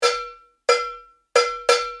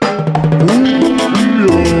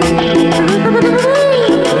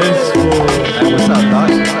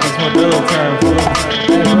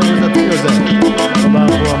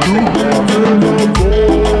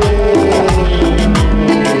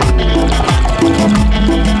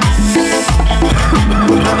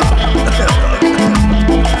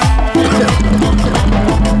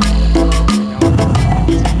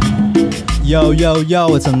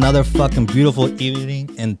Yo, it's another fucking beautiful evening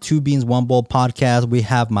in Two Beans One Bowl podcast. We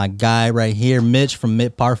have my guy right here, Mitch from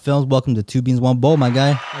Midpar Films. Welcome to Two Beans One Bowl, my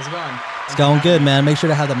guy. How's it going? It's going good, man. Make sure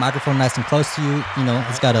to have the microphone nice and close to you. You know,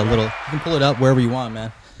 it's got a little, you can pull it up wherever you want,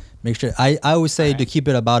 man. Make sure, I always say to keep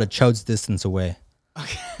it about a chode's distance away.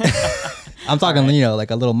 Okay. I'm talking, you know, like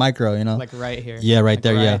a little micro, you know? Like right here. Yeah, right like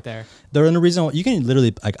there, right yeah. There. The reason you can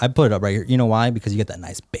literally, like, I put it up right here. You know why? Because you get that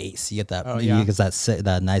nice bass. You get that, you get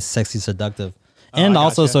that nice, sexy, seductive. And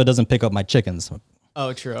also so it doesn't pick up my chickens.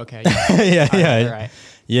 Oh, true. Okay. Yeah. Right.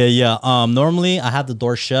 Yeah. Normally I have the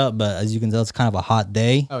door shut, but as you can tell, it's kind of a hot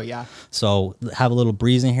day. Oh, yeah. So have a little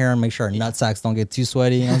breeze in here and make sure our nut sacks don't get too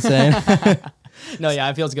sweaty. You know what I'm saying? No, yeah,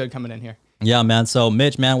 it feels good coming in here. Yeah, man. So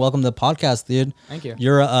Mitch, man, welcome to the podcast, dude. Thank you.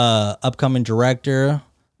 You're a upcoming director,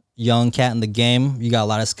 young cat in the game. You got a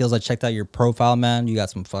lot of skills. I checked out your profile, man. You got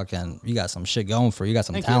some shit going for you. You got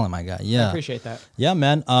some talent, my guy. Yeah. I appreciate that. Yeah,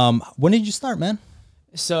 man. When did you start, man?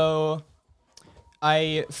 So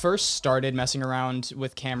I first started messing around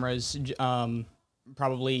with cameras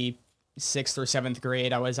probably 6th or 7th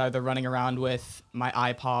grade. I was either running around with my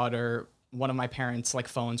iPod or one of my parents' like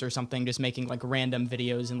phones or something, just making like random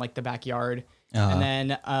videos in like the backyard. And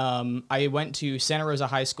then I went to Santa Rosa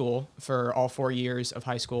High School for all 4 years of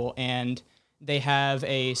high school, and they have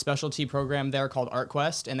a specialty program there called Art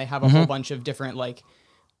Quest, and they have a whole bunch of different like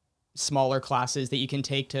smaller classes that you can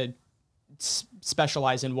take to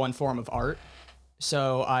specialize in one form of art.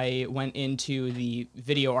 So I went into the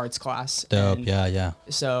video arts class. Dope. Yeah.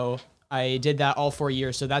 So I did that all 4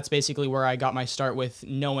 years. So that's basically where I got my start with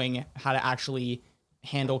knowing how to actually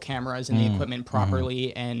handle cameras and the equipment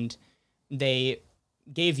properly. And they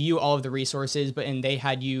gave you all of the resources, and they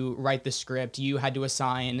had you write the script. You had to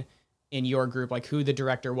assign in your group like who the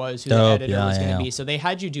director was, who the editor was going to be. So they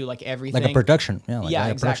had you do like everything. Like a production. Yeah,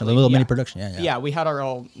 exactly. Production, a little mini production. Yeah, we had our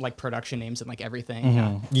all like production names and like everything.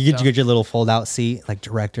 Yeah. You get your little fold out seat, like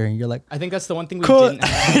director, and you're like, I think that's the one thing we didn't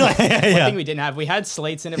have. One thing we didn't have. We had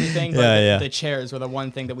slates and everything, but the chairs were the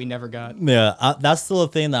one thing that we never got. Yeah, that's still a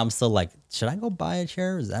thing that I'm still like, should I go buy a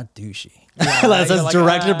chair? Or is that douchey? Yeah, like, says like,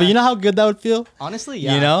 director, but you know how good that would feel? Honestly,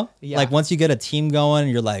 yeah. You know? Yeah. Like once you get a team going,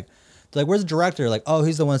 you're like, where's the director? Like, oh,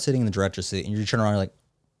 he's the one sitting in the director's seat. And you turn around, you're like,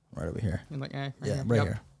 right over here. You're like, right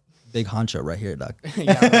here. Big honcho right here, doc.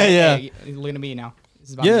 Yeah. Hey, look at me now. This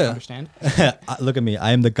is about me to understand. Look at me.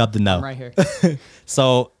 I am the captain now. I'm right here.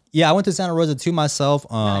 So, yeah, I went to Santa Rosa too myself.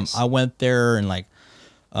 Nice. I went there and like,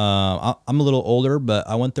 I'm a little older, but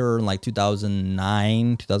I went there in like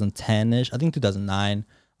 2009, 2010-ish. I think 2009.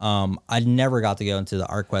 I never got to go into the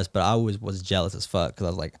Art Quest, but I always was jealous as fuck because I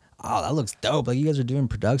was like, oh, that looks dope. Like you guys are doing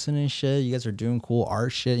production and shit. You guys are doing cool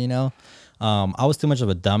art shit, you know? I was too much of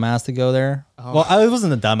a dumbass to go there. Oh. Well, I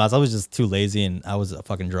wasn't a dumbass. I was just too lazy and I was a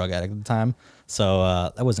fucking drug addict at the time.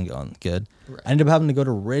 So that wasn't going good. Right. I ended up having to go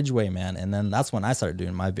to Ridgeway, man. And then that's when I started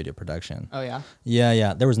doing my video production. Oh, yeah?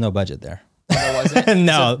 Yeah. There was no budget there. There wasn't?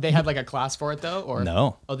 No. So they had like a class for it though? Or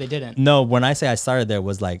no. Oh, they didn't? No, when I say I started there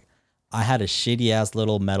was like, I had a shitty ass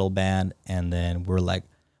little metal band and then we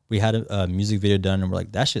had a music video done and we're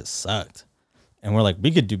like, that shit sucked. And we're like,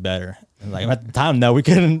 we could do better. And like at the time, no, we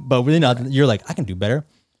couldn't. But we didn't. You're like, I can do better.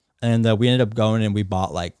 And we ended up going and we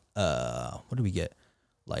bought like, what did we get?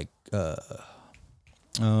 Like,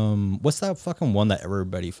 what's that fucking one that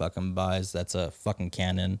everybody fucking buys? That's a fucking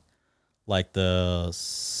Canon. Like the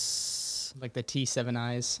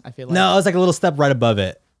T7Is, I feel like. No, it's like a little step right above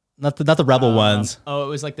it. Not the Rebel ones. Oh, it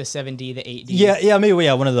was like the 7D, the 8D. Yeah, maybe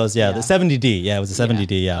one of those. Yeah, the 70D. Yeah, it was a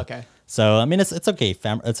 70D. Yeah. Okay. So I mean, it's okay.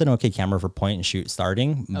 It's an okay camera for point and shoot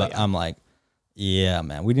starting, but I'm like, yeah,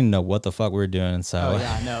 man, we didn't know what the fuck we were doing. So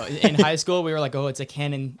no. In high school, we were like, oh, it's a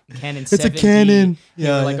Canon 70. It's a Canon.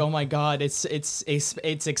 Yeah. We were like, oh my god, it's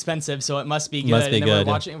expensive, so it must be good. Must be and then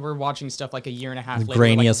good. we're watching stuff like a year and a half later.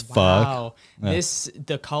 Grainy like, as fuck. Wow,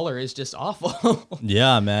 the color is just awful.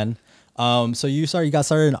 Yeah, man. So you got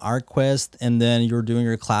started in Art Quest, and then you were doing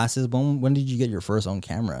your classes. When did you get your first own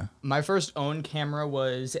camera? My first own camera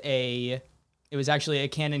was actually a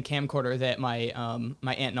Canon camcorder that my aunt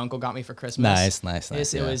and uncle got me for Christmas.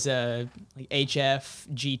 Nice. It was a like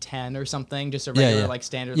HF G10 or something, just a regular like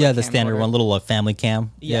standard. Yeah, like, the standard one, little family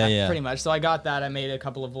cam. Yeah, pretty much. So I got that. I made a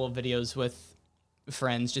couple of little videos with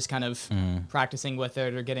friends, just kind of practicing with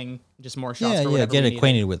it or getting just more shots. Getting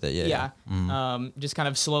acquainted with it. Just kind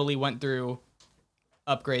of slowly went through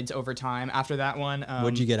upgrades over time. After that one,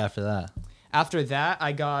 what'd you get after that? After that,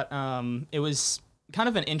 I got it was kind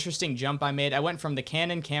of an interesting jump I made. I went from the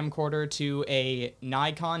Canon camcorder to a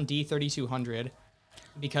Nikon D3200.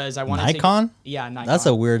 because I wanted Nikon? To, yeah, Nikon. That's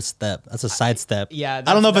a weird step. That's a side step. Yeah,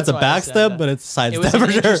 I don't know if it's a that's why I back said step, that. but it's a side It was step an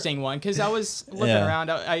for sure. interesting one because I was looking Yeah. around.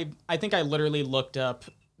 I think I literally looked up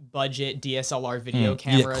budget DSLR video Yeah,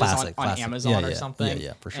 cameras classic. on Amazon Yeah, or yeah. something.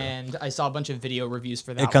 Yeah, for sure. And I saw a bunch of video reviews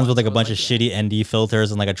for that. It comes with one, like a so I bunch was of shitty ND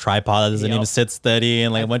filters and like a tripod that doesn't Yep. even sit steady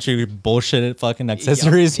and like a bunch of bullshit fucking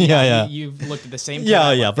accessories. Yeah. You've looked at the same. kit Yeah,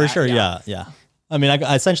 I yeah, looked for at, sure. Yeah. I mean,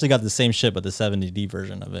 I essentially got the same shit, but the 70D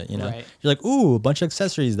version of it, you know? Right. You're like, ooh, a bunch of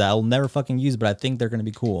accessories that I'll never fucking use, but I think they're going to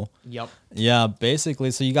be cool. Yep. Yeah,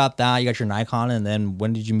 basically. So you got that, you got your Nikon, and then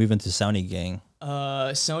when did you move into Sony, gang?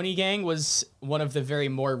 Sony gang was one of the very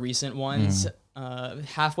more recent ones.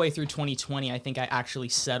 Halfway through 2020, I think I actually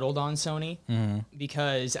settled on Sony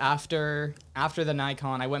because after the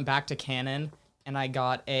Nikon, I went back to Canon and I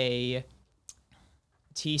got a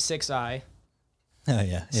T6i. Oh,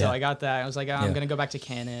 yeah. So I got that. I was like, I'm Yeah. going to go back to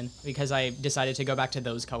Canon because I decided to go back to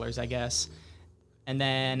those colors, I guess. And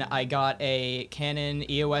then I got a Canon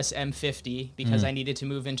EOS M50 because I needed to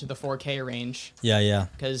move into the 4K range Yeah.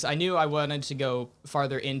 because I knew I wanted to go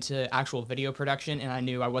farther into actual video production and I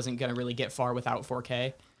knew I wasn't going to really get far without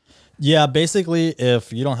 4K. Yeah, basically,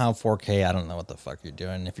 if you don't have 4K, I don't know what the fuck you're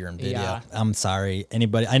doing if you're in video. Yeah. I'm sorry.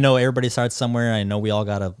 Anybody, I know everybody starts somewhere. I know we all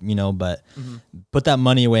gotta, but put that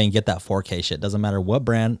money away and get that 4K shit. Doesn't matter what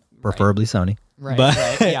brand, preferably Sony. Right. But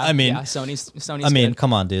right. Yeah, I mean, Sony's I mean, good.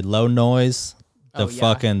 come on, dude. Low noise, Oh,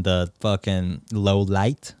 yeah. the fucking low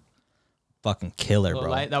light, fucking killer,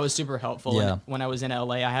 bro. That was super helpful. Yeah. And when I was in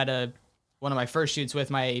LA, I had one of my first shoots with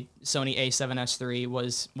my Sony A7S III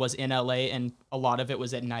was in LA, and a lot of it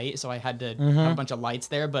was at night, so I had to have a bunch of lights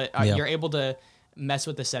there. But Yeah. you're able to mess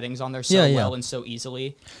with the settings on there so Yeah. well and so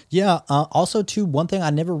easily. Yeah. Also, too, one thing I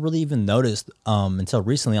never really even noticed until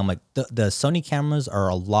recently, I'm like, the Sony cameras are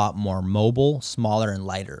a lot more mobile, smaller, and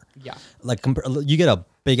lighter. Yeah. Like you get a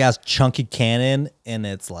big ass chunky Canon, and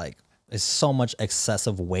it's like it's so much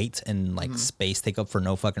excessive weight and like space take up for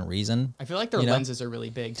no fucking reason. I feel like their You know? lenses are really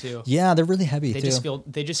big too. Yeah, they're really heavy They too.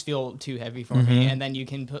 just feel too heavy for me. And then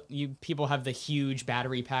people have the huge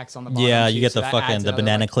battery packs on the bottom. Yeah, too, you get so the that fucking adds the another,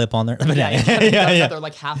 banana like, clip on there. The yeah, banana. yeah, yeah. another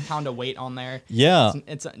like half pound of weight on there. Yeah.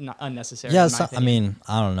 It's not unnecessary. Yeah, in my I opinion. mean,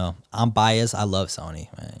 I don't know. I'm biased. I love Sony,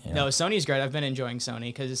 man. You know? No, Sony's great. I've been enjoying Sony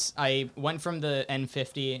because I went from the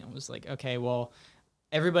N50 and was like, okay, well,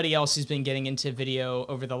 everybody else who's been getting into video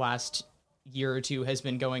over the last year or two has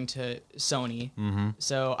been going to Sony.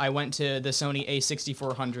 So I went to the Sony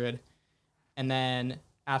A6400, and then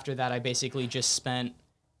after that, I basically just spent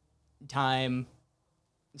time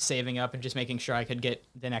saving up and just making sure I could get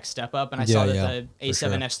the next step up. And I saw that the for sure.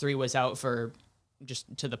 A7S III was out for just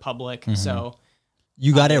to the public. So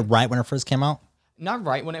You got it right when it first came out. not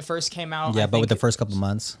right when it first came out. Yeah, I but with the think- first couple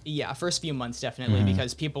months. Yeah, first few months definitely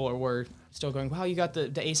because people were still going, wow, you got the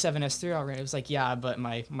A7S III already. It was like, yeah, but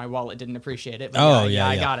my wallet didn't appreciate it. But Oh, yeah,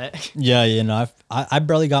 I yeah. got it. Yeah, I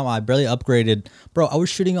barely upgraded, bro. I was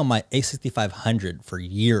shooting on my A6500 for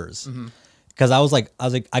years because I was like,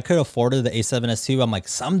 I could afford the A7S II. I'm like,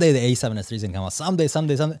 someday the A7S III is gonna come out. Someday,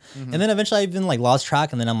 and then eventually I even like lost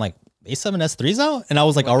track, and then I'm like, A7S III's out, and I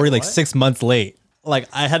was like already like what? 6 months late. Like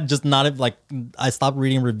I had just not like I stopped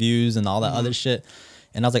reading reviews and all that other shit,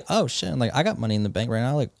 and I was like, oh shit, like I got money in the bank right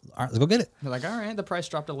now. Like, all right, let's go get it. They're like, all right, the price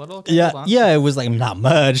dropped a little. Okay, hold on. Yeah, it was like not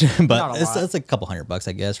much, but Not a it's lot. like a couple $100,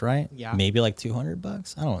 I guess, right? Yeah. Maybe like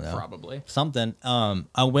 $200. I don't know. Probably. Something.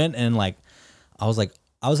 I went and like, I was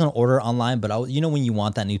gonna order online, but when you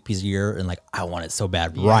want that new piece of gear and like I want it so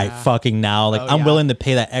bad right Yeah. fucking now, like Oh, I'm yeah. willing to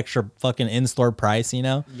pay that extra fucking in-store price, you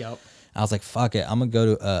know? Yep. I was like, fuck it, I'm gonna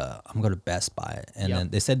go to Best Buy, and Yep. then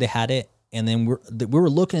they said they had it, and then we were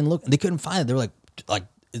looking and looking, they couldn't find it. They were like,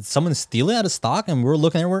 did someone steal it out of stock? And we were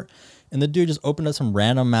looking everywhere, and the dude just opened up some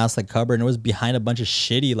random ass like cupboard, and it was behind a bunch of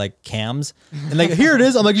shitty like cams, and like here it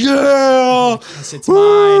is. I'm like, yeah, Yes, it's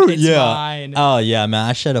mine. It's yeah. mine. Oh yeah, man,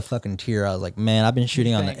 I shed a fucking tear. I was like, man, I've been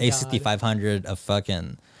shooting on the Thank A6500 of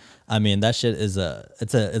fucking. I mean, that shit is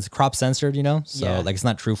it's crop censored, so Yeah. like it's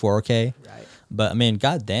not true 4K. Right. But I mean,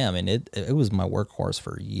 goddamn, and it was my workhorse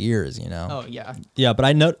for years, Oh, yeah. Yeah, but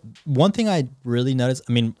I know one thing I really noticed.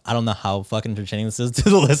 I mean, I don't know how fucking entertaining this is to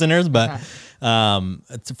the listeners, but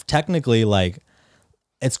it's technically like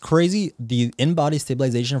it's crazy. The in-body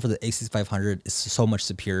stabilization for the A6500 is so much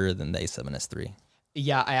superior than the A7S III.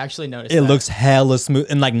 Yeah, I actually noticed It that. looks hella smooth,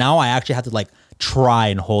 and like now I actually have to like try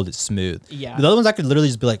and hold it smooth. Yeah. The other ones I could literally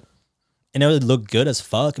just be like, and it would look good as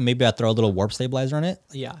fuck. And maybe I throw a little warp stabilizer on it.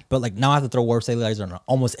 Yeah. But like now I have to throw warp stabilizer on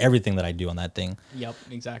almost everything that I do on that thing. Yep,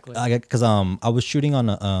 exactly. Because I was shooting on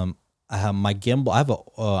I have my gimbal.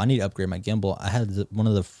 I need to upgrade my gimbal. I had one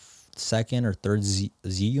of the second or third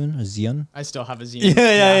Xeon. I still have a Xeon.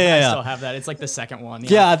 Yeah. I still have that. It's like the second one.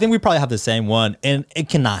 Yeah, I think we probably have the same one, and it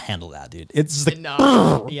cannot handle that, dude. It's just like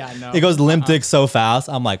No. Yeah, no. it goes limp dick so fast.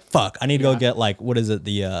 I'm like, fuck. I need to go Yeah. get like what is it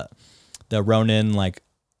the Ronin like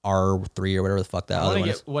R3 or whatever the fuck that I other want one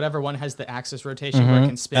to is. get whatever one has the axis rotation where it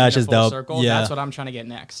can spin in a That's just full dope. circle. Yeah. That's what I'm trying to get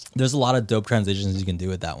next. There's a lot of dope transitions you can do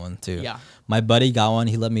with that one too. Yeah. My buddy got one.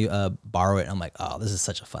 He let me borrow it. And I'm like, oh, this is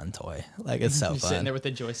such a fun toy. Like it's so Just fun. sitting there with the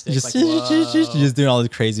joystick. Just, Like, whoa. just doing all these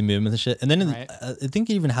crazy movements and shit. And then Right. I think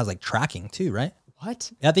it even has like tracking too, right?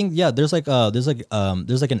 What? I think there's like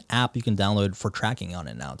an app you can download for tracking on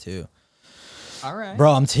it now too. All right.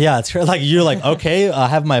 Bro, it's like you're like, okay, I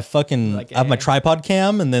have my fucking Like I have my a- tripod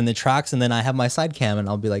cam and then it tracks and then I have my side cam and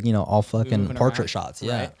I'll be like, all fucking Moving portrait around. shots.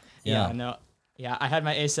 Yeah. Right. Yeah. No. Yeah, I had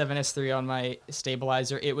my A7S III on my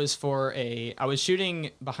stabilizer. It was for I was shooting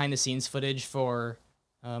behind the scenes footage for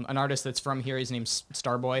an artist that's from here. His name's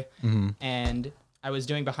Starboy, and I was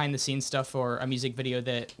doing behind the scenes stuff for a music video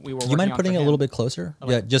that we were. You working mind on putting for it a him. little bit closer? Oh,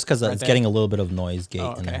 Yeah, just because right it's there? getting a little bit of noise gate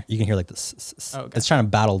Oh, in there. okay. You can hear like Oh, okay. it's trying to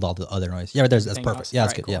battle all the other noise. Yeah, right there's that's Anything perfect. else? Yeah,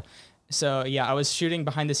 that's Alright, good. cool. So yeah, I was shooting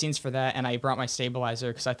behind the scenes for that, and I brought my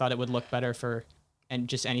stabilizer because I thought it would look better for and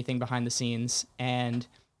just anything behind the scenes. And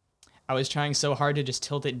I was trying so hard to just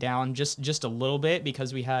tilt it down just a little bit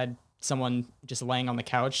because we had someone just laying on the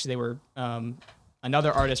couch. They were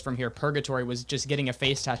another artist from here, Purgatory, was just getting a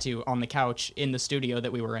face tattoo on the couch in the studio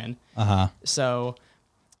that we were in. Uh-huh. So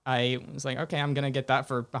I was like, okay, I'm gonna get that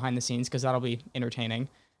for behind the sscenes because that'll be entertaining.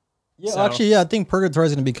 Yeah, So- actually, yeah, I think Purgatory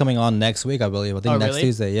is going to be coming on next week, I believe. I think Oh, next really?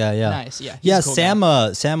 Tuesday. Yeah, yeah. Nice, yeah. He's Yeah, a cool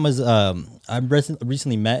guy. Sam was I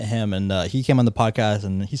recently met him and he came on the podcast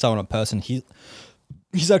and he saw one post and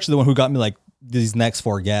he's actually the one who got me like these next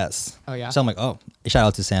 4 guests. Oh, yeah? So I'm like, oh, shout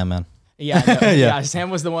out to Sam, man. Yeah, no, Yeah. yeah. Sam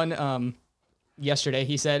was the one. Yesterday,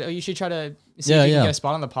 he said, "Oh, you should try to see Yeah, if you yeah. can get a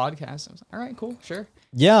spot on the podcast." I was like, "All right, cool, sure."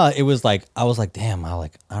 Yeah, it was like I was like, damn, I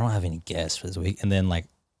don't have any guests for this week. And then like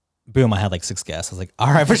boom, I had like 6 guests. I was like, all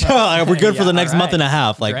right, for sure. Like, we're good for Yeah, the next all month and a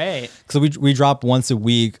half. Like Great. because we drop once a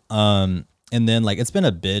week. And then like it's been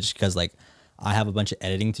a bitch because like I have a bunch of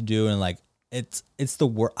editing to do and like it's the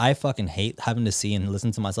worst. I fucking hate having to see and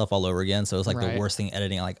listen to myself all over again. So it's like the Right. worst thing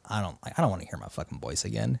editing. Like I don't want to hear my fucking voice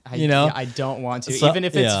again. Yeah, I don't want to, So- even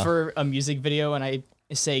if it's yeah. for a music video and I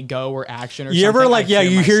say go or action or You something. ever like I you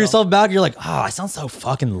hear myself. yourself back? You're like, oh, I sound so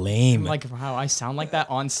fucking lame. I'm like, wow, I sound like that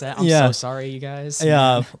on set. I'm Yeah. so sorry, you guys.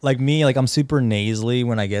 yeah, like me, like I'm super nasally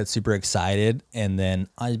when I get super excited, and then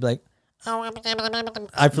I'd be like,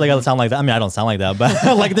 I feel like I sound like that. I mean, I don't sound like that,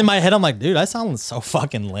 but like in my head, I'm like, dude, I sound so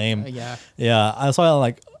fucking lame. Yeah. Yeah, I saw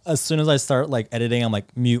like as soon as I start like editing, I'm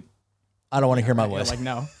like mute. I don't want to hear my Yeah, voice. like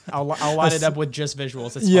no, I'll line it up with just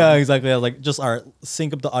visuals. It's Yeah, fine. exactly. I was like, just all right,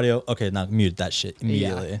 sync up the audio. Okay, now mute that shit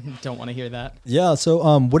immediately. Yeah, don't want to hear that. Yeah. So,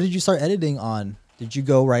 what did you start editing on? Did you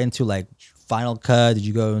go right into like Final Cut? Did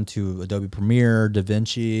you go into Adobe Premiere,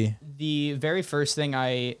 DaVinci? The very first thing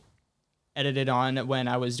I edited on when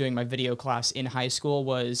I was doing my video class in high school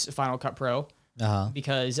was Final Cut Pro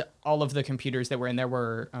because all of the computers that were in there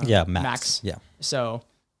were Yeah, Macs. Yeah. So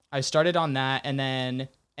I started on that, and then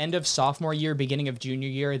end of sophomore year, beginning of junior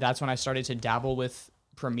year, that's when I started to dabble with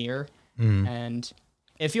Premiere, and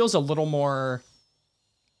it feels a little more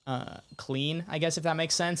clean, I guess, if that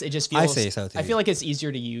makes sense. It just feels. I say so, too. I feel like it's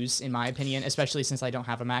easier to use, in my opinion, especially since I don't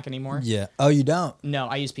have a Mac anymore. Yeah. Oh, you don't? No,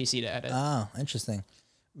 I use PC to edit. Oh, interesting.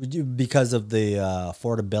 Would you because of the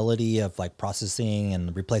affordability of like processing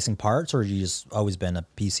and replacing parts, or you just always been a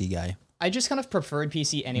PC guy? I just kind of preferred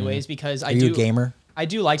PC anyways because Are I you do a gamer? I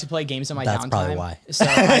do like to play games in my That's downtime. probably why. So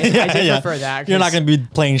I did prefer that. You're not 'cause, gonna be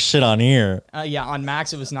playing shit on here. yeah, on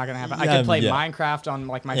Macs it was not gonna happen. I Yeah, could play yeah. Minecraft on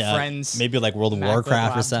like my Yeah, friends. maybe like World of MacBook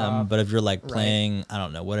Warcraft or something. laptop. But if you're like playing, I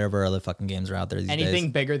don't know, whatever other fucking games are out there these Anything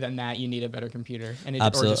days. bigger than that, you need a better computer, and it or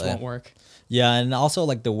just Absolutely. won't work. Yeah, and also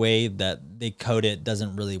like the way that they code it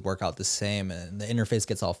doesn't really work out the same, and the interface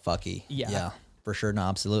gets all fucky. Yeah. for sure. No,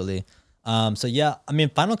 absolutely. So yeah, I mean,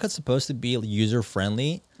 Final Cut's supposed to be user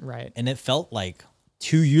friendly, Right. and it felt like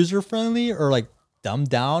too user friendly or like dumbed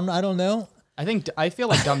down. I don't know. I feel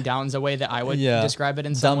like dumbed down's a way that I would Yeah, describe it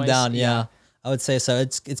in some dumbed ways. down. Yeah. I would say so.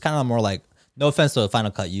 It's kind of more like, no offense to Final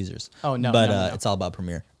Cut users. Oh, no, but no, no. it's all about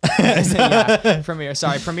Premiere. Yeah, Premiere.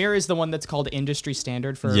 Sorry, Premiere is the one that's called industry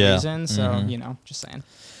standard for a Yeah. reason. So just saying.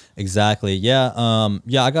 Exactly. Yeah.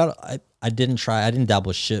 Yeah. I didn't dabble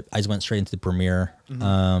with shit. I just went straight into the Premiere.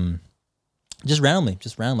 Just randomly.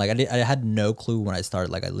 Like I had no clue when I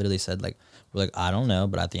started. Like I literally said we're like, I don't know,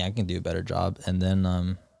 but I think I can do a better job. And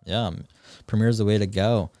then Premiere is the way to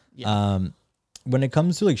go. Yeah. When it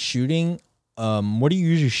comes to like shooting, what do you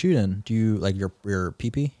usually shoot in? Do you like your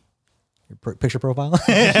PP? Your picture profile?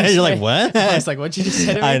 You're like, what? I was like, what you just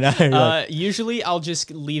said to me? I know. You're like, Usually I'll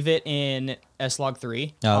just leave it in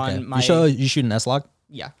S-Log3 oh, okay. on my, You shoot an S-Log?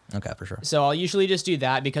 yeah. Okay, for sure. So I'll usually just do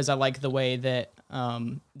that because I like the way that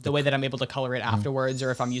I'm able to color it afterwards,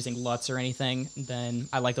 or if I'm using LUTs or anything, then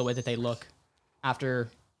I like the way that they look after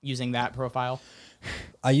using that profile.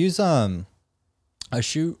 I use I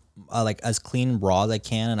shoot like as clean raw as I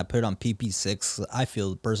can, and I put it on PP6. I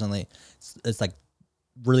feel personally, it's like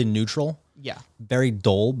really neutral, Yeah. very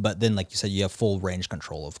dull, but then like you said, you have full range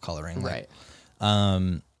control of coloring. Like,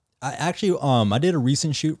 Right. I actually I did a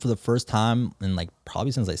recent shoot for the first time, and like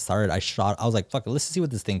probably since I started, I was like, fuck it, let's see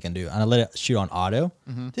what this thing can do, and I let it shoot on auto.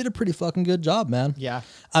 Did a pretty fucking good job, man. Yeah.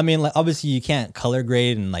 I mean, like obviously you can't color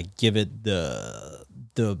grade and like give it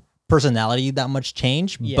the personality that much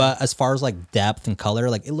change, Yeah. but as far as like depth and color,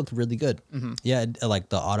 like it looked really good. Yeah, like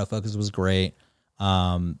the autofocus was great.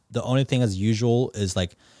 The only thing as usual is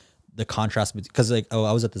like the contrast, because like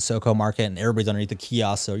I was at the SoCo market and everybody's underneath the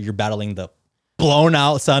kiosk, so you're battling the blown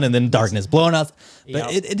out sun and then darkness, blown out.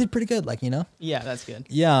 But Yep. it did pretty good, like, you know. Yeah, that's good.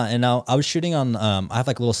 Yeah, and now I was shooting on. I have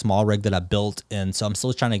like a little small rig that I built, and so I'm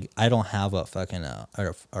still trying to. I don't have a fucking a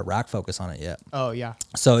rack focus on it yet, Oh, yeah.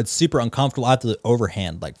 so it's super uncomfortable. I have to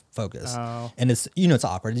overhand like focus, Oh. and it's it's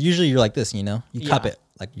awkward. Usually you're like this, you cup Yeah. it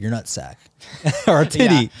like your nut sack or a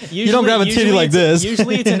titty. Yeah. You don't grab a titty usually like it's- this.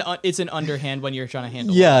 Usually it's an underhand when you're trying to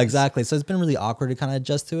handle Yeah, it. exactly. So it's been really awkward to kind of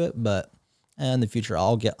adjust to it, but in the future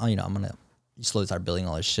I'll get. I'm gonna slowly start building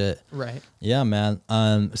all this shit. Right. Yeah, man.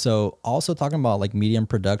 So also talking about like medium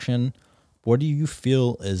production, what do you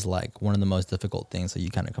feel is like one of the most difficult things that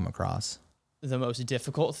you kind of come across, The most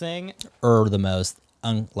difficult thing, or the most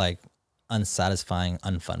unsatisfying,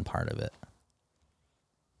 unfun part of it?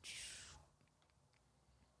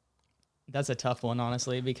 that's a tough one,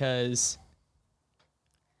 honestly, because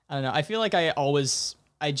I don't know. I feel like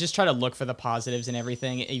I just try to look for the positives in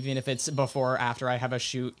everything, even if it's before or after I have a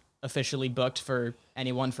shoot officially booked for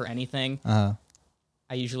anyone for anything. I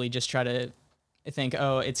usually just try to think,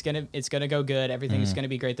 oh, it's gonna go good. Everything's gonna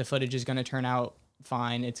be great. The footage is gonna turn out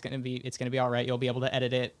fine. It's gonna be all right. You'll be able to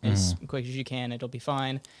edit it as quick as you can. It'll be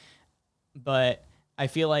fine. But I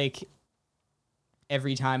feel like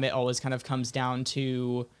every time it always kind of comes down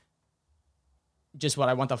to just what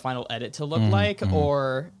I want the final edit to look like,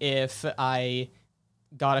 or if I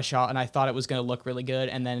got a shot and I thought it was going to look really good,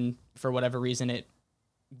 and then for whatever reason it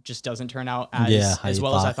just doesn't turn out as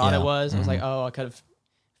well as I thought it was. I was like, oh, I could have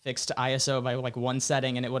fixed ISO by like one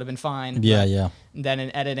setting and it would have been fine. Yeah, But yeah. then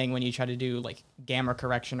in editing, when you try to do like gamma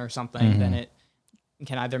correction or something, then it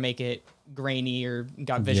can either make it grainy or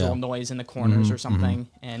got visual noise in the corners or something.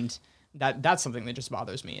 And that's something that just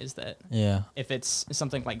bothers me, is that Yeah. if it's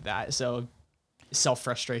something like that. So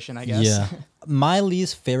self-frustration, I guess. Yeah. My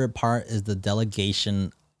least favorite part is the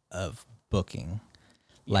delegation of booking.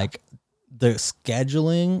 Like the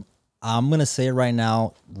scheduling, I'm going to say it right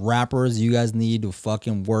now, rappers, you guys need to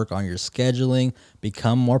fucking work on your scheduling,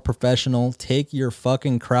 become more professional, take your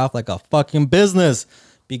fucking craft like a fucking business,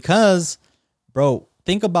 because bro,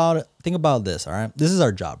 think about it. Think about this. All right. This is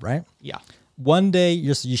our job, right? Yeah. One day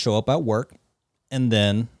you show up at work and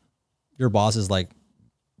then your boss is like,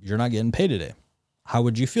 you're not getting paid today. How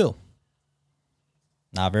would you feel?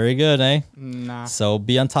 Not very good, eh? Nah. So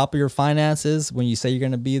be on top of your finances. When you say you're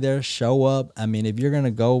going to be there, show up. I mean, if you're going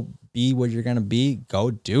to go be what you're going to be,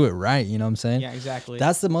 go do it right. You know what I'm saying? Yeah, exactly.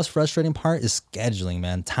 That's the most frustrating part, is scheduling,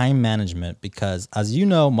 man. Time management. Because as you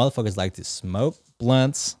know, motherfuckers like to smoke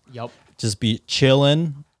blunts, Yep. just be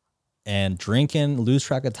chilling and drinking, lose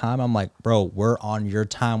track of time. I'm like, bro, we're on your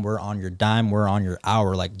time, we're on your dime, we're on your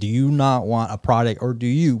hour. Like, do you not want a product, or do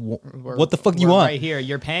you? What the fuck do you We're want? right here.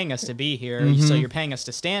 You're paying us to be here, so you're paying us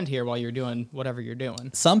to stand here while you're doing whatever you're doing.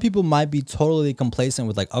 Some people might be totally complacent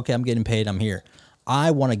with like, okay, I'm getting paid, I'm here. I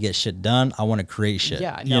want to get shit done. I want to create shit.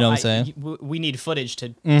 Yeah, you know what I'm saying? We need footage to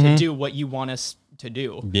do what you want us to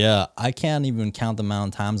do. Yeah, I can't even count the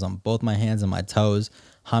amount of times on both my hands and my toes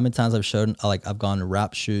how many times I've gone to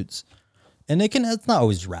rap shoots. And it's not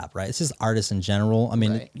always rap, right? It's just artists in general. I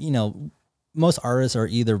mean, Right. Most artists are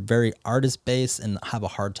either very artist based and have a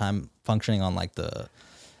hard time functioning on like the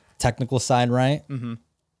technical side, right? Mm-hmm.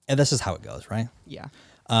 And that's just how it goes, right? Yeah.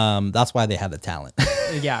 That's why they have the talent.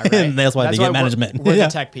 Yeah, right. And that's why they get management. We're Yeah.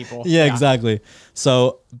 the tech people. Yeah, exactly.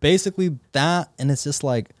 So basically that, and it's just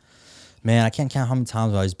like, man, I can't count how many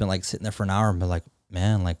times I've just been like sitting there for an hour and be like,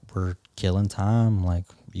 man, like we're killing time. Like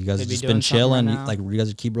you guys have Could be just doing been something chilling. right now. Like you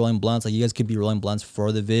guys keep rolling blunts. Like you guys could be rolling blunts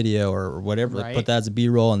for the video or whatever. Like, Right. put that as a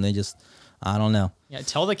B-roll and they just, I don't know. Yeah,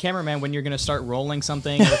 tell the cameraman when you're gonna start rolling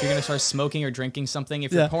something, or if you're gonna start smoking or drinking something.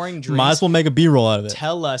 If you're pouring drinks, might as well make a B-roll out of it.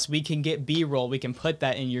 Tell us. We can get B-roll. We can put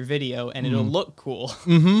that in your video, and it'll look cool.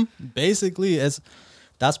 Basically,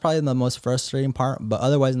 that's probably the most frustrating part. But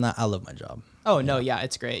otherwise than that, I love my job. Oh no, yeah,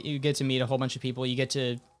 it's great. You get to meet a whole bunch of people. You get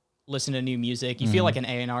to listen to new music. You feel like an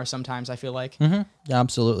A&R sometimes. I feel like. Yeah,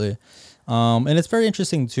 absolutely. And it's very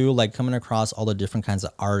interesting too, like coming across all the different kinds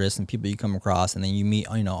of artists and people you come across, and then you meet,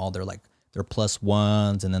 all their plus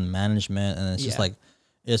ones and then management, and it's just like,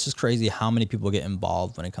 it's just crazy how many people get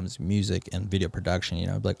involved when it comes to music and video production.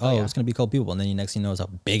 Like, it's gonna be cool people, and then next thing you know, it's a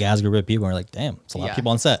big ass group of people, and you're like, damn, it's a lot of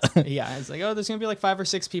people on set. Yeah, it's like, there's gonna be like 5 or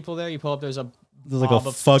 6 people there. You pull up, there's like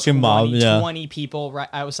a fucking mob, 20 people right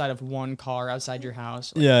outside of one car outside your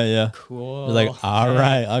house. Like, yeah. Cool. You're like, all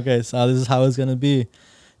right, okay, so this is how it's gonna be.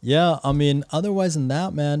 Yeah, I mean, otherwise than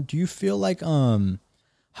that, man, do you feel like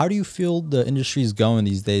how do you feel the industry is going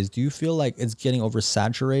these days? Do you feel like it's getting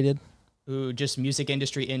oversaturated? Ooh, just music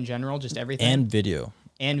industry in general, just everything. And video.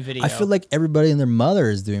 I feel like everybody and their mother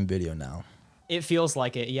is doing video now. It feels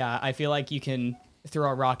like it, yeah. I feel like you can throw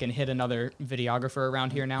a rock and hit another videographer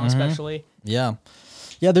around here now, especially. Yeah.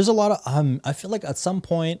 Yeah, there's a lot of I feel like at some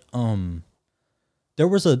point there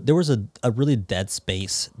was a really dead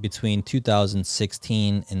space between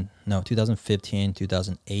 2016 and 2015,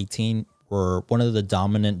 2018, where one of the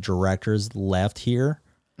dominant directors left here.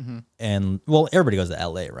 And well, everybody goes to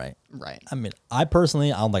LA, right? Right. I mean, I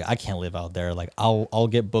personally, I'm like, I can't live out there. Like, I'll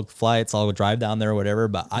get booked flights, I'll drive down there or whatever,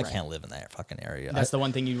 but I can't live in that fucking area. That's the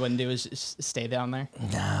one thing you wouldn't do is just stay down there.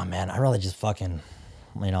 Nah, man, I really just fucking,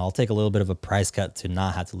 I'll take a little bit of a price cut to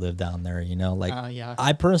not have to live down there. Like, yeah.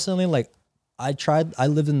 I personally I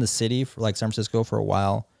lived in the city for like San Francisco for a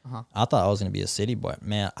while. I thought I was gonna be a city boy.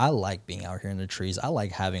 Man, I like being out here in the trees. I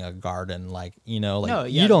like having a garden. You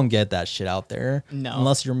don't get that shit out there. No.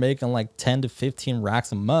 Unless you're making like 10 to 15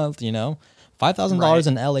 racks a month. $5,000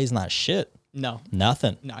 in LA is not shit. No.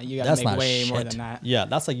 Nothing. No, you gotta make way more than that. Yeah,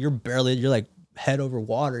 that's like you're like head over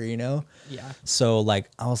water, Yeah. So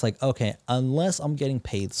I was like, okay, unless I'm getting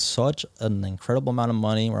paid such an incredible amount of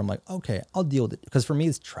money where I'm like, okay, I'll deal with it. Because for me,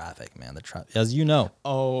 it's traffic, man. The traffic, as you know.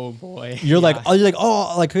 Oh boy. You're like,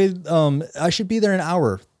 I should be there an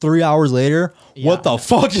hour. 3 hours later, what the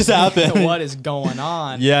fuck just happened? What is going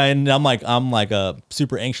on? Yeah, and I'm like a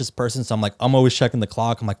super anxious person, so I'm always checking the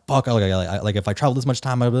clock. I'm like, fuck, like if I travel this much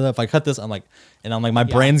time, if I cut this, my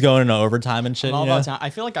brain's going into overtime and shit. All about time. I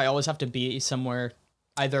feel like I always have to be somewhere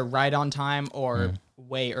either right on time or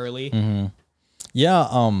way early. Yeah,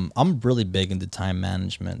 I'm really big into time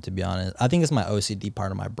management, to be honest. I think it's my OCD part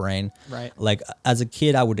of my brain. Right. Like as a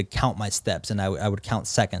kid, I would count my steps and I would count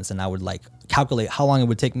seconds and I would calculate how long it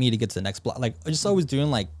would take me to get to the next block. Like just always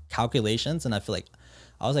doing calculations, and I feel like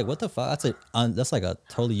I was like, what the fuck? That's like a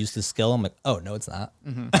totally useless skill. I'm like, oh no, it's not.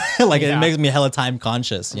 It makes me hella time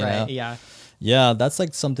conscious. You know? Yeah. Yeah, that's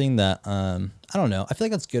something that I don't know. I feel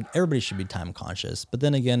like that's good. Everybody should be time conscious, but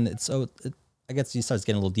then again, I guess you start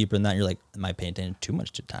getting a little deeper than that. You're like, am I paying attention too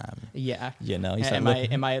much to time? Yeah.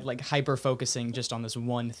 Am I hyper focusing just on this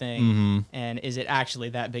one thing? And is it actually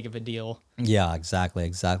that big of a deal? Yeah,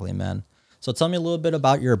 exactly, man. So tell me a little bit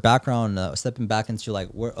about your background, stepping back into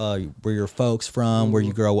where your folks from, where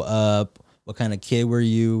you grow up, what kind of kid were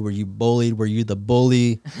you? Were you bullied? Were you the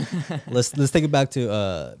bully? Let's take it back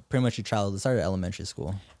to pretty much your childhood. Let's start at elementary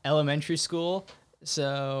school. Elementary school.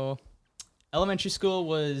 So elementary school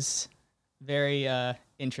was very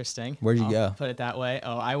interesting. Where'd you go? Put it that way.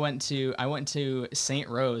 Oh, I went to St.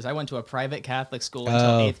 Rose. I went to a private Catholic school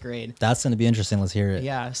until 8th grade. That's gonna be interesting. Let's hear it.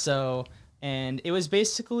 Yeah. So, and it was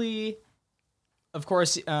basically, of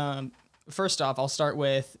course, first off, I'll start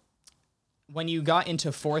with when you got into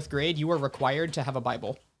 4th grade, you were required to have a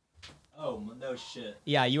Bible. Oh, no shit.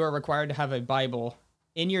 Yeah, you were required to have a Bible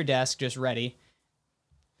in your desk, just ready.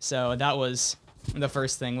 So that was the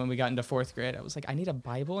first thing when we got into 4th grade. I was like, I need a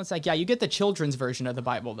Bible? It's like, yeah, you get the children's version of the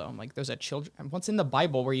Bible, though. I'm like, there's what's in the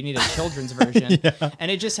Bible where you need a children's version? Yeah.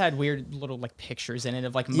 And it just had weird little pictures in it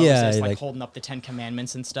of Moses holding up the 10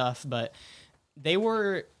 Commandments and stuff. But they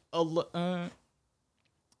were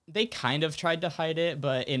they kind of tried to hide it,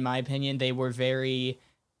 but in my opinion, they were very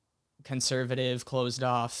conservative, closed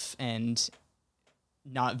off, and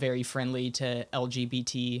not very friendly to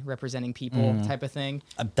LGBT representing people type of thing.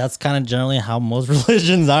 That's kind of generally how most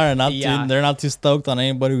religions are. They're not too stoked on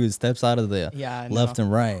anybody who steps out of the left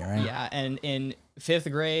and right. Yeah, and in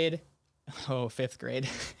 5th grade,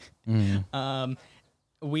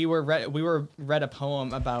 we were read a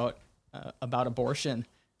poem about abortion.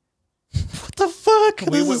 What the fuck?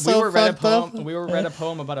 we This is so were read a fucked up. poem. We were read a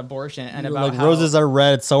poem about abortion and You're about like how roses are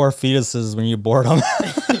red, so are fetuses when you board them.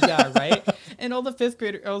 yeah, right. And all the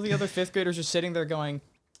other fifth graders are sitting there going,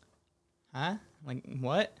 huh? Like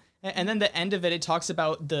what? And then the end of it, it talks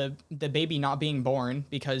about the baby not being born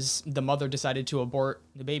because the mother decided to abort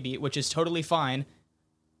the baby, which is totally fine,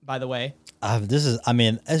 by the way. This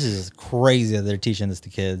is crazy that they're teaching this to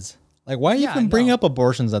kids. Like, why Yeah, even bring no. up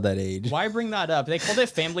abortions at that age? Why bring that up? They called it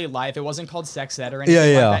family life. It wasn't called sex ed or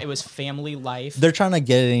anything Yeah. like that. It was family life. They're trying to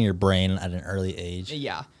get it in your brain at an early age.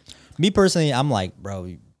 Yeah. Me personally, I'm like,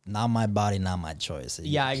 bro, not my body, not my choice.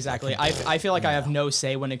 Yeah, exactly. I feel like I have no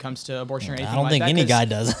say when it comes to abortion or anything I don't like think that, any 'cause guy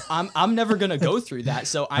does. I'm never gonna go through that,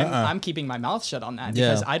 so I'm keeping my mouth shut on that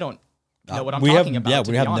because Yeah. I don't know what I'm we talking have, about. yeah, to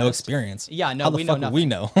we be have no honest. experience. Yeah, no, How the we fuck know would we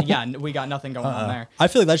nothing. know? Yeah, we got nothing going on there. I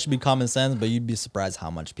feel like that should be common sense, but you'd be surprised how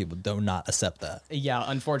much people do not accept that. Yeah,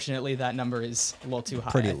 unfortunately, that number is a little too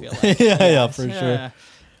high. Pretty I feel low. like. Yeah, for Yeah. sure.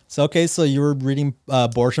 So okay, so you were reading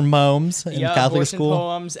abortion poems in Yeah, Catholic abortion school,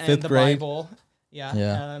 poems and fifth the grade. Bible. Yeah.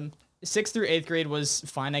 Yeah. 6th through 8th grade was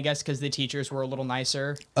fine, I guess, because the teachers were a little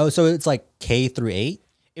nicer. Oh, so it's like K through 8.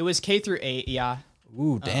 It was K through 8. Yeah.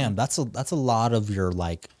 Ooh, damn, that's a lot of your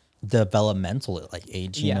like developmental like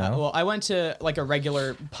age. You Yeah. know? Well, I went to like a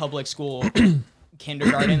regular public school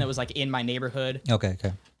kindergarten that was like in my neighborhood. Okay.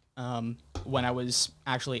 When I was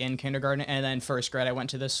actually in kindergarten, and then 1st grade I went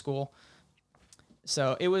to this school.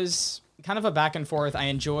 So it was kind of a back and forth. I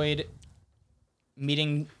enjoyed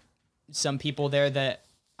meeting some people there that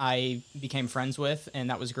I became friends with, and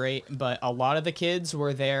that was great. But a lot of the kids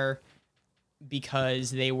were there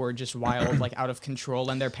because they were just wild, like out of control,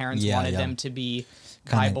 and their parents Yeah, wanted yeah. them to be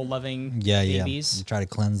Kinda- Bible-loving Yeah. babies. You try to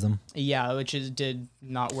cleanse them. Yeah, which did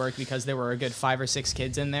not work because there were a good 5 or 6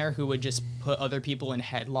 kids in there who would just put other people in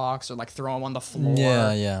headlocks or like throw them on the floor.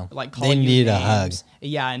 Yeah. Like They call you needed a hug. names.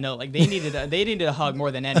 Yeah, no, like they needed a hug more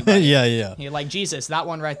than anybody. Yeah. You're like Jesus, that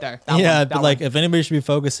one right there. That Yeah, one, but that like one. if anybody should be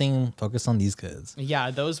focus on these kids. Yeah,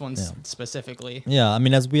 those ones specifically. Yeah, I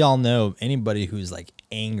mean, as we all know, anybody who's like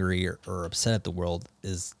angry or upset at the world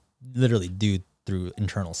is literally due through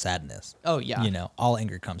internal sadness. Oh yeah. You know, all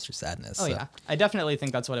anger comes through sadness. Oh so. yeah. I definitely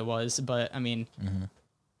think that's what it was, but I mean,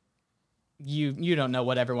 you don't know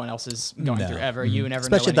what everyone else is going No. through ever. You never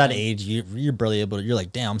Especially know at that anything. age, you're barely able to. You're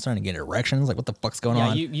like, damn, I'm starting to get erections. Like, what the fuck's going Yeah,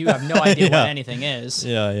 on? you have no idea Yeah. what anything is.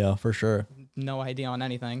 Yeah, for sure. No idea on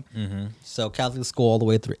anything. So Catholic school all the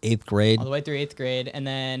way through 8th grade. All the way through 8th grade, and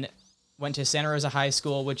then went to Santa Rosa High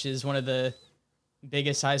School, which is one of the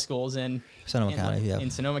biggest high schools in Sonoma County. Yeah,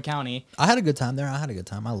 in Sonoma County. I had a good time there. I I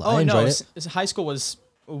Oh enjoyed no, it. high school was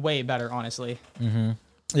way better, honestly.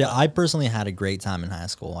 Yeah, I personally had a great time in high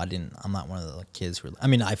school. I'm not one of the kids who. I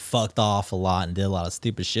mean, I fucked off a lot and did a lot of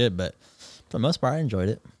stupid shit, but for the most part, I enjoyed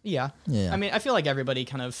it. Yeah. Yeah. I mean, I feel like everybody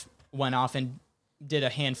kind of went off and did a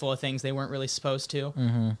handful of things they weren't really supposed to.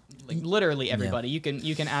 Like literally everybody. You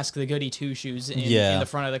can ask the goody two shoes in the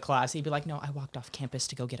front of the class. He'd be like, "No, I walked off campus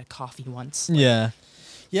to go get a coffee once." Yeah.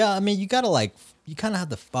 I mean, you gotta you kind of have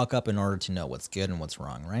to fuck up in order to know what's good and what's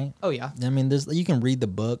wrong, right? Oh yeah. I mean, you can read the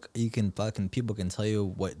book, people can tell you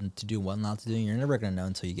what to do, what not to do. You're never gonna know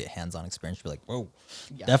until you get hands-on experience. You're like, whoa,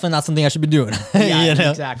 Yeah. definitely not something I should be doing. Yeah, You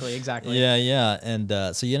know? exactly. Yeah. And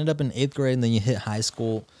so you ended up in 8th grade, and then you hit high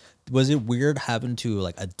school. Was it weird having to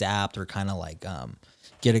like adapt or kind of like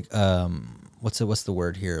get a what's the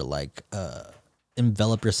word here, like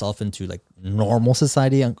envelop yourself into like normal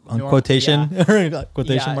society on quotation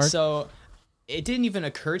quotation mark? So it didn't even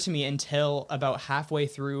occur to me until about halfway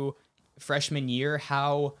through freshman year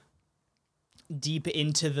how deep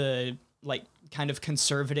into the like kind of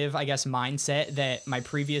conservative, I guess, mindset that my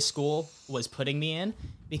previous school was putting me in,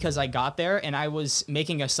 because I got there and I was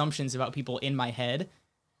making assumptions about people in my head.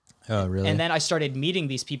 Oh, really? And then I started meeting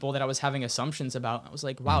these people that I was having assumptions about. I was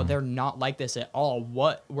like, wow, they're not like this at all.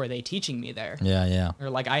 What were they teaching me there? Yeah. Or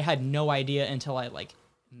like, I had no idea until I like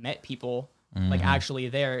met people like actually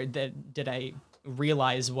there that did I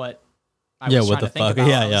realize what I was what trying the to think fuck? about.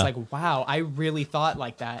 Yeah, I was yeah. like, wow, I really thought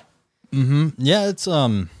like that. Yeah, it's I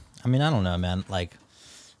mean, I don't know, man. Like,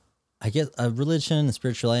 I guess religion and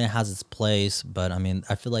spirituality has its place, but I mean,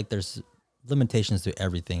 I feel like there's limitations to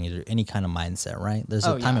everything, either any kind of mindset, right? There's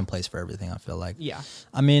a time and place for everything, I feel like. Yeah.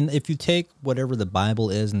 I mean, if you take whatever the Bible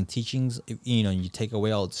is and the teachings, you take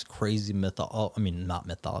away all its crazy not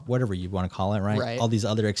mythology, whatever you want to call it, right? Right. All these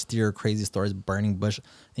other exterior crazy stories, burning bush,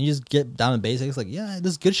 and you just get down to basics, like, yeah,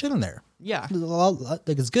 there's good shit in there. Yeah. Like,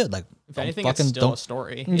 it's good. Like, If anything, it's still a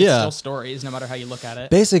story. It's Yeah. still stories, no matter how you look at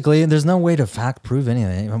it. Basically, there's no way to fact prove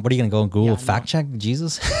anything. What are you gonna go and Google Yeah, fact check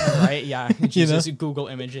Jesus? Right? Yeah. Jesus Google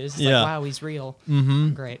images. It's Yeah. like, wow, he's real.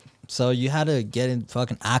 Mm-hmm. Great. So you had to get in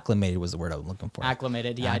fucking acclimated was the word I was looking for.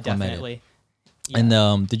 Acclimated, yeah, Acclimated. definitely. Yeah.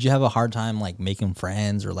 And did you have a hard time like making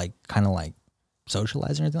friends or like kind of like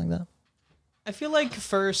socializing or anything like that? I feel like the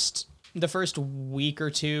first week or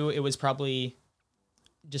two, it was probably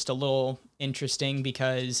just a little interesting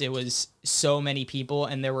because it was so many people,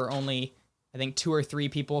 and there were only, I think, 2 or 3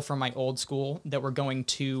 people from my old school that were going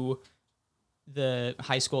to the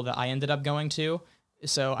high school that I ended up going to.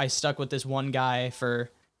 So I stuck with this one guy for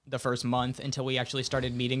the first month until we actually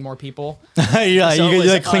started meeting more people. Yeah, So it you was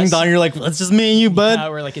like clinged us. on. You're like, it's just me and you, bud.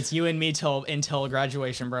 We're like, it's you and me until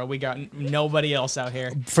graduation, bro. We got nobody else out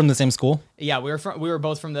here. From the same school. Yeah, we were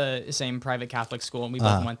both from the same private Catholic school, and we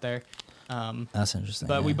both went there. That's interesting.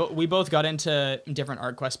 But yeah. we both got into different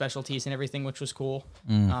art quest specialties and everything, which was cool.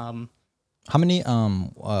 How many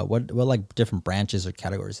what like different branches or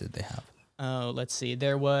categories did they have? Let's see.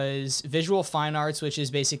 There was visual fine arts, which is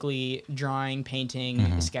basically drawing,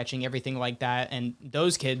 painting, sketching, everything like that. And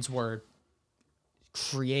those kids were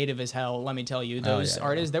creative as hell. Let me tell you, those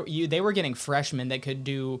artists they were getting freshmen that could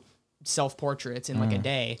do self-portraits in like a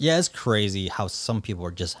day. Yeah, it's crazy how some people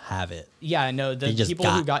just have it. Yeah, no, the just people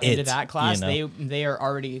who got got into it, that class, you know? they are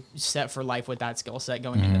already set for life with that skill set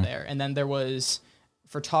going into there. And then there was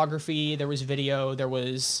photography, there was video, there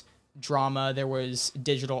was drama, there was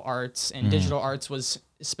digital arts, and digital arts was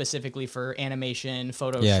specifically for animation,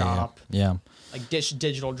 Photoshop, Yeah. like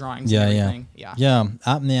digital drawings Yeah, and yeah. everything.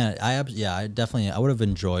 Yeah. Man, I definitely I would have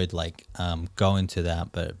enjoyed like going to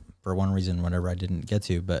that, but for one reason, whatever, I didn't get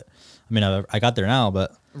to. But I mean, I got there now,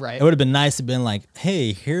 but Right. it would have been nice to been like,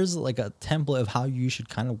 hey, here's like a template of how you should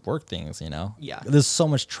kind of work things. You know, Yeah. There's so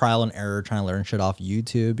much trial and error trying to learn shit off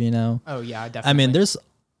YouTube. You know. Oh yeah, definitely.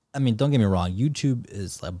 I mean, don't get me wrong. YouTube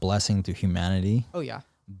is a blessing to humanity, Oh yeah.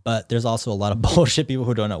 but there's also a lot of bullshit people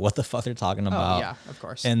who don't know what the fuck they're talking about. Oh yeah, of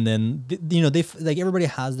course. And then they like everybody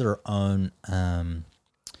has their own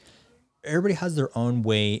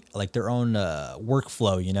way, like their own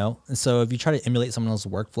workflow, you know. And so if you try to emulate someone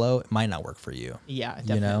else's workflow, it might not work for you. yeah,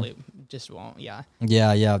 you know? definitely. Just won't. Yeah.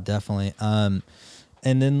 Yeah, definitely. And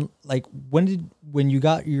then like when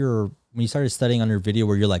you started studying under video,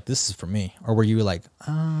 where you're like, this is for me, or were you like,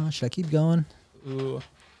 should I keep going? Ooh.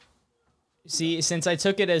 See, since I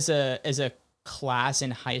took it as a class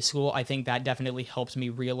in high school, I think that definitely helped me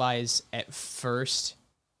realize at first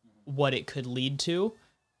what it could lead to.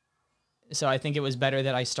 So I think it was better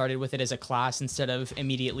that I started with it as a class instead of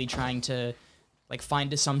immediately trying to like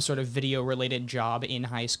find some sort of video related job in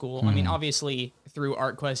high school. I mean, obviously through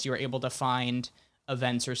ArtQuest, you were able to find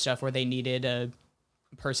events or stuff where they needed a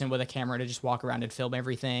person with a camera to just walk around and film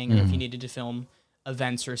everything, or if you needed to film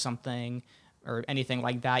events or something or anything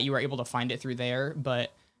like that, you were able to find it through there.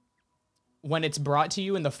 But when it's brought to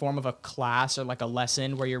you in the form of a class or like a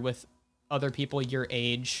lesson where you're with other people your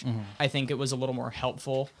age, I think it was a little more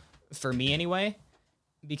helpful for me anyway,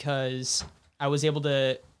 because I was able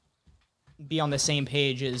to be on the same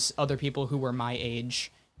page as other people who were my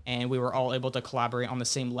age, and we were all able to collaborate on the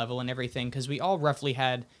same level and everything, because we all roughly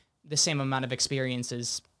had the same amount of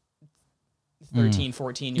experiences, 13,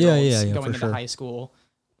 14-year-olds Yeah, going for into sure. high school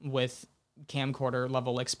with camcorder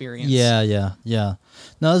level experience. Yeah.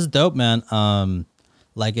 No, it's dope, man.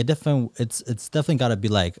 Like it's definitely got to be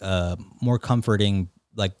like more comforting,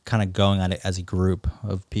 like kind of going at it as a group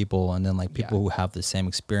of people, and then like people who have the same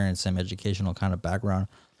experience, same educational kind of background.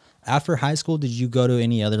 After high school, did you go to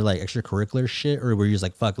any other like extracurricular shit, or were you just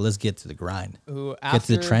like, fuck, let's get to the grind, Who get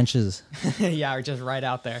to the trenches? yeah, or just right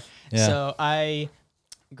out there. Yeah. So I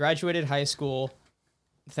graduated high school,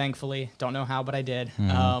 thankfully. Don't know how, but I did.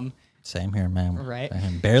 Same here, man. Right.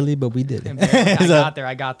 Same. Barely, but we did it.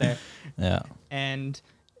 I got there. Yeah. And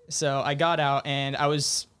so I got out, and I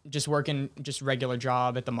was just working just regular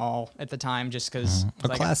job at the mall at the time, just because A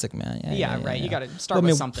classic, man. Yeah, right. You got to start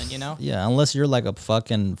with something, you know. Yeah, unless you're like a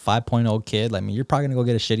fucking 5.0 kid, like me, you're probably gonna go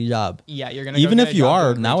get a shitty job. Yeah, you're gonna Even go if get a you job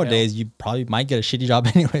are doing nowadays, retail. you probably might get a shitty job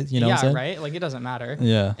anyways. You know what I'm Yeah, saying? right. Like it doesn't matter.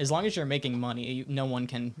 Yeah. As long as you're making money, no one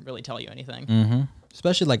can really tell you anything.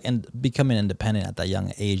 Especially like becoming independent at that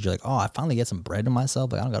young age, you're like, oh, I finally get some bread to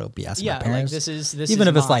myself. Like I don't gotta be asking Yeah, my like parents. this is even is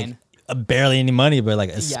if it's like mine. barely any money, but like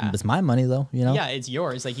Yeah. it's my money though. You know? Yeah, it's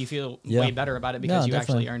yours. Like you feel Yeah. way better about it because Yeah, you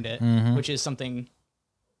definitely. actually earned it, which is something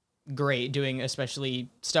great doing, especially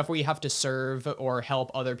stuff where you have to serve or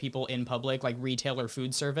help other people in public, like retail or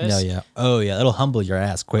food service. Yeah. Oh yeah, it'll humble your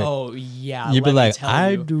ass quick. Oh yeah. You'd be let me like, tell I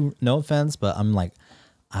you. do, no offense, but I'm like,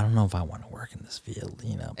 I don't know if I want to work in this field.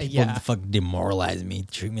 You know, people Yeah. fucking demoralize me,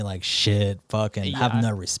 treat me like shit, fucking have Yeah.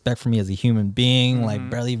 no respect for me as a human being, like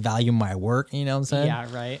barely value my work. You know what I'm saying? Yeah,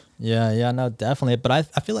 right. Yeah, no, definitely. But I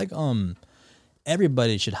feel like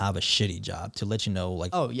everybody should have a shitty job to let you know,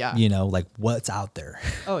 like, Oh, yeah. you know, like what's out there.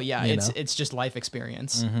 Oh yeah, You it's know? it's just life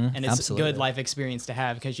experience, and it's absolutely. good life experience to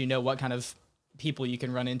have because you know what kind of people you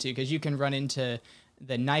can run into. Because you can run into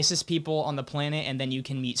the nicest people on the planet, and then you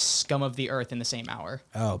can meet scum of the earth in the same hour.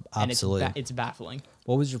 Oh, And absolutely. it's baffling.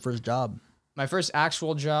 What was your first job? My first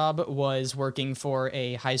actual job was working for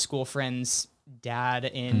a high school friend's dad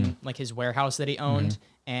in like his warehouse that he owned,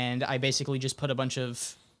 and I basically just put a bunch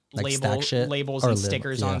of Like stack shit? labels Or and lib-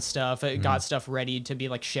 stickers yeah. on stuff. It got stuff ready to be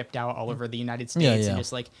like shipped out all over the United States, Yeah, yeah. and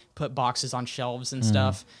just like put boxes on shelves and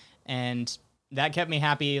stuff. And that kept me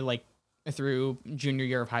happy like through junior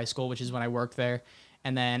year of high school, which is when I worked there.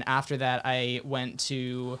 And then after that, I went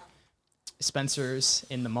to Spencer's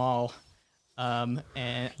in the mall. And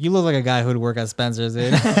You look like a guy who'd work at Spencer's,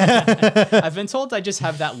 dude. I've been told I just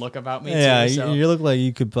have that look about me Yeah, too. So you look like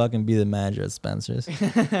you could fucking be the manager at Spencer's.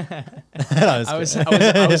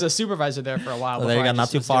 I was a supervisor there for a while. Well, there you before I go, not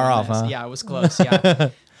just too was far doing off, this. huh? Yeah, it was close. Yeah.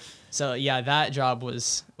 So yeah, that job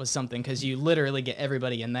was something because you literally get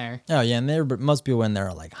everybody in there. Oh yeah, and there must be when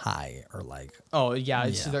they're like high or like Oh yeah,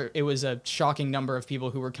 Yeah. it was a shocking number of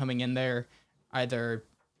people who were coming in there, either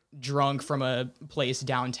drunk from a place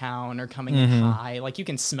downtown or coming in high. Like you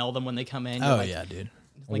can smell them when they come in. You're oh like, yeah, dude.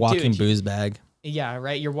 like, Walking dude, booze bag. yeah,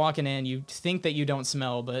 right. You're walking in, you think that you don't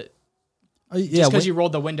smell, but Oh, yeah, just because when- you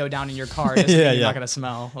rolled the window down in your car doesn't Yeah, mean you're yeah. not gonna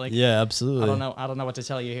smell. Like yeah, absolutely. I don't know what to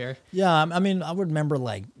tell you here. Yeah, I mean, I would remember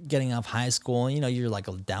like getting off high school. You know, you're like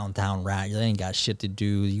a downtown rat. You ain't got shit to do.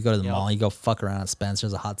 You go to the Yep. mall. You go fuck around at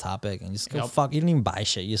Spencer's, a Hot Topic, and just go Yep. fuck. You don't even buy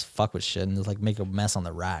shit. You just fuck with shit and just like make a mess on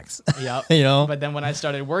the racks. Yep. You know? But then when I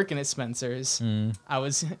started working at Spencer's, I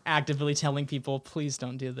was actively telling people, please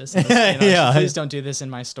don't do this. In this Yeah. Please don't do this in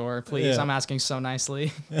my store. Please. Yeah. I'm asking so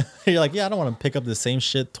nicely. You're like, yeah, I don't want to pick up the same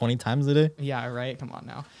shit 20 times a day. Yeah, right. Come on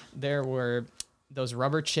now. There were those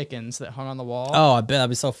rubber chickens that hung on the wall. Oh, I bet that'd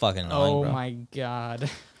be so fucking annoying, Oh bro. my God.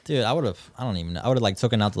 Dude, I would have. I don't even know. I would have like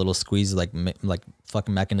taken out the little squeeze like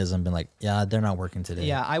fucking mechanism, been like, yeah, they're not working today.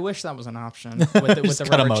 Yeah, I wish that was an option with the Just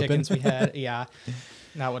cut 'em rubber open. chickens we had. Yeah.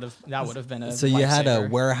 That would have been a So you had a lifesaver.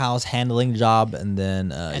 warehouse handling job, and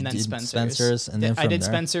then And then did Spencer's. and then I from did there.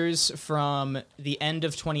 Spencer's from the end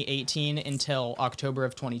of 2018 until October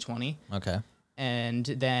of 2020. Okay. And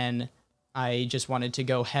then I just wanted to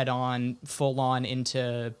go head on, full on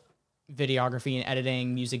into videography and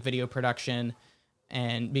editing, music video production.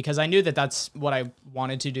 And because I knew that that's what I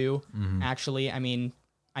wanted to do, actually. I mean,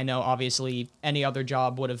 I know obviously any other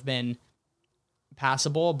job would have been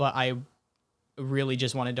passable, but I really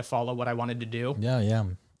just wanted to follow what I wanted to do. Yeah, yeah.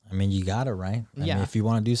 I mean, you got it right. I Yeah. mean, if you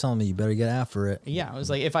want to do something, you better get after it. Yeah, it was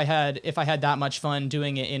like if I had that much fun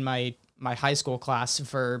doing it in my high school class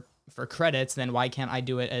for credits, then why can't I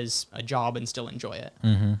do it as a job and still enjoy it?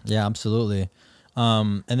 Yeah, absolutely.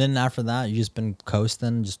 And then after that, you just been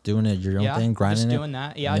coasting, just doing it your own Yeah, thing, grinding just it. doing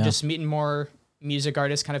that. Yeah, Yeah. just meeting more music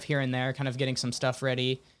artists kind of here and there, kind of getting some stuff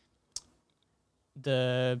ready.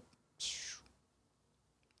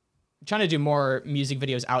 Trying to do more music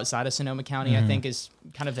videos outside of Sonoma County, I think, is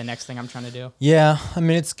kind of the next thing I'm trying to do. Yeah, I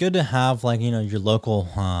mean, it's good to have like your local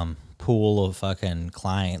pool of fucking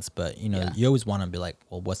clients, but Yeah. you always want to be like,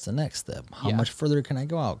 well, what's the next step? How Yeah. much further can I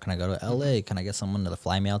go out? Can I go to LA? Can I get someone to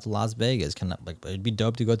fly me out to Las Vegas? Can I, like, it'd be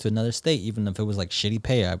dope to go to another state, even if it was like shitty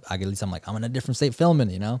pay. I at least I'm like, I'm in a different state filming,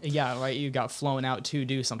 Yeah, right. You got flown out to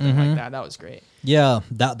do something like that. That was great. Yeah,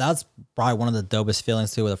 that's probably one of the dopest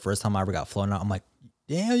feelings too. The first time I ever got flown out, I'm like,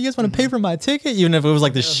 damn, you guys want to pay for my ticket? Even if it was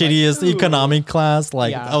like the shittiest ooh. economy class,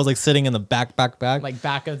 like Yeah. I was like sitting in the back. Like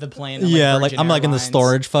back of the plane. Yeah, like Virgin I'm like in the Airlines.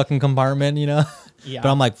 storage fucking compartment, Yeah.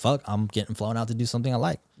 But I'm like, fuck, I'm getting flown out to do something I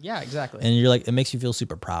like. Yeah, exactly. And you're like, it makes you feel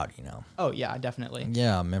super proud, Oh yeah, definitely.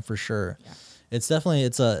 Yeah, man, for sure. It's definitely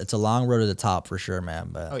it's a long road to the top for sure, man.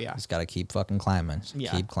 But Oh, yeah. just gotta keep fucking climbing. Just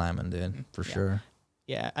Yeah. keep climbing, dude. For sure.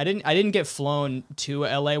 Yeah, I didn't get flown to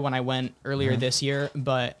LA when I went earlier this year,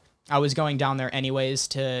 but I was going down there anyways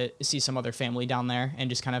to see some other family down there and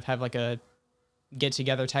just kind of have like a get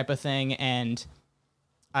together type of thing. And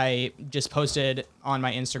I just posted on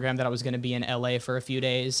my Instagram that I was going to be in LA for a few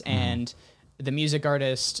days, and the music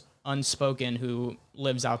artist Unspoken, who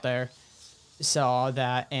lives out there, saw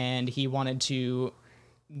that and he wanted to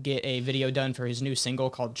get a video done for his new single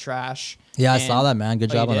called Trash. Yeah, I And- saw that, man.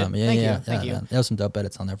 Good Oh, you job on did? them. Yeah, Thank yeah, you. yeah. Thank you. Man. There was some dope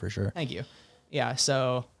edits on there for sure. Thank you. Yeah,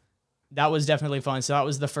 so that was definitely fun. So that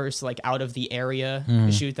was the first like out of the area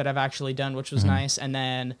shoot that I've actually done, which was nice. And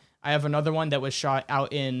then I have another one that was shot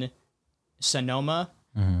out in Sonoma,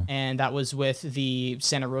 and that was with the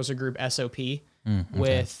Santa Rosa group SOP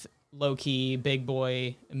with Loki, Big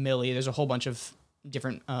Boy, Millie. There's a whole bunch of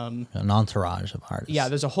different An entourage of artists. yeah,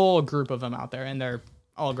 there's a whole group of them out there, and they're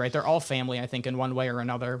all great. They're all family, I think, in one way or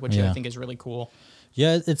another, which Yeah. I think is really cool.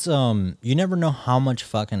 Yeah, it's you never know how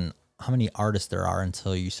many artists there are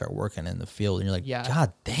until you start working in the field, and you're like, Yeah.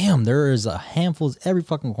 God damn, there is a handful every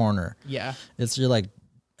fucking corner. Yeah. You're like,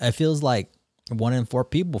 it feels like 1 in 4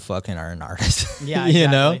 people fucking are an artist. Yeah, you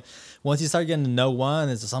know. exactly. Once you start getting to know one,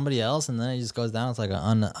 it's somebody else, and then it just goes down. It's like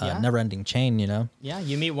a never-ending chain, you know. Yeah,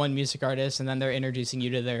 you meet one music artist and then they're introducing you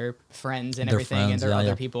to their friends and Their everything and friends, their yeah, other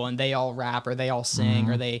yeah. people, and they all rap or they all sing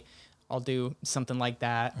or they all do something like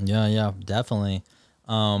that. Yeah, definitely.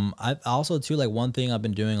 I've also too, like, one thing I've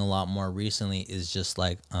been doing a lot more recently is just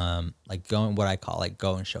like going, what I call like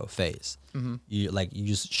go and show face. You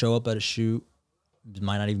just show up at a shoot. It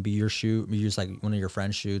might not even be your shoot. You just like one of your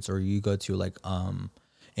friends shoots, or you go to like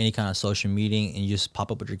any kind of social meeting and you just pop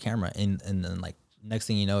up with your camera, and then like next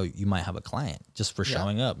thing you know, you might have a client just for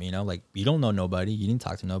showing up. You know, like you don't know nobody, you didn't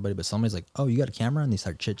talk to nobody, but somebody's like, oh, you got a camera, and they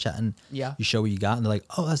start chit chatting. Yeah. You show what you got, and they're like,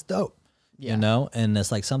 oh, that's dope. Yeah. You know, and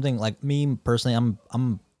it's like something like me personally,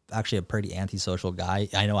 I'm actually a pretty antisocial guy.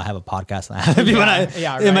 I know I have a podcast and I have people, Yeah, and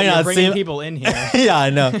yeah, it right. may You're not bringing seem people in here. yeah, I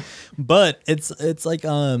know, but it's like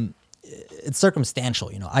it's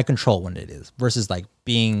circumstantial, you know. I control when it is versus like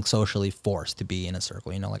being socially forced to be in a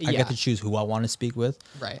circle, you know. Like I Yeah. get to choose who I want to speak with.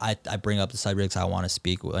 Right. I bring up the subjects I want to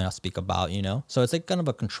speak with and I speak about, you know. So it's like kind of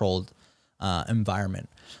a controlled environment.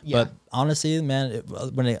 Yeah. But honestly, man,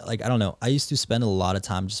 like I don't know, I used to spend a lot of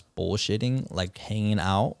time just bullshitting, like hanging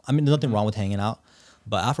out. I mean, there's nothing wrong with hanging out,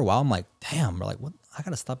 but after a while, I'm like, damn, we're like, what? I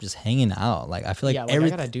gotta stop just hanging out. Like I feel like Yeah, like I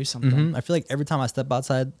gotta do something. I feel like every time I step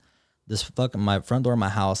outside this fucking my front door of my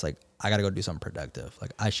house, like I gotta go do something productive.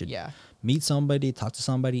 Like I should Yeah. meet somebody, talk to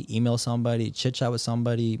somebody, email somebody, chit chat with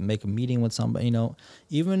somebody, make a meeting with somebody. You know,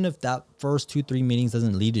 even if that first 2-3 meetings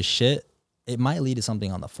doesn't lead to shit, it might lead to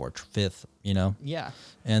something on the 4th, 5th. You know, Yeah.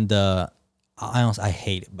 and I honestly, I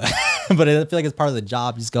hate it, but but I feel like it's part of the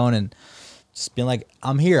job. Just going and just being like,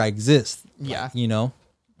 I'm here, I exist. Yeah. Like, you know,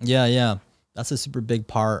 yeah. That's a super big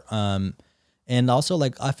part. And also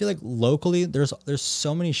like I feel like locally there's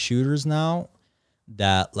so many shooters now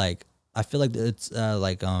that like I feel like it's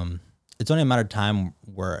it's only a matter of time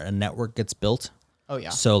where a network gets built. Oh yeah.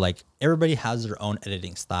 So like everybody has their own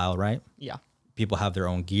editing style, right? Yeah. People have their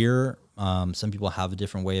own gear. Some people have a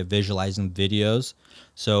different way of visualizing videos.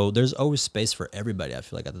 So there's always space for everybody. I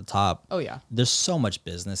feel like at the top. Oh yeah. There's so much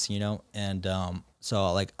business, you know, and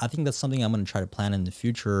so like I think that's something I'm gonna try to plan in the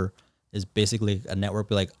future. Is basically a network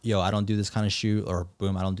be like, yo, I don't do this kind of shoot, or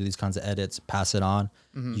boom, I don't do these kinds of edits. Pass it on.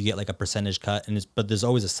 You get like a percentage cut, and but there's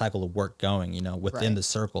always a cycle of work going, you know, within Right. the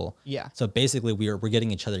circle. Yeah. So basically, we're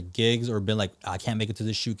getting each other gigs, or been like, I can't make it to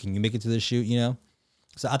this shoot. Can you make it to this shoot? You know.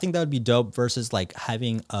 So I think that would be dope versus like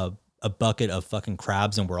having a bucket of fucking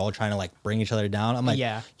crabs and we're all trying to like bring each other down. I'm like,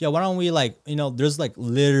 Yeah. why don't we like, you know, there's like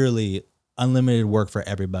literally unlimited work for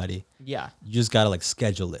everybody. Yeah. You just gotta like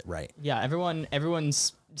schedule it right. Yeah.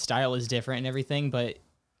 Everyone's style is different and everything, but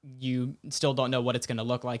you still don't know what it's gonna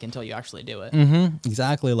look like until you actually do it.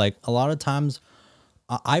 Exactly. Like a lot of times,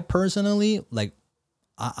 I personally like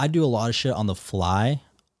I do a lot of shit on the fly.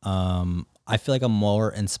 I feel like I'm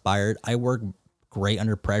more inspired. I work great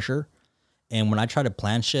under pressure. And when I try to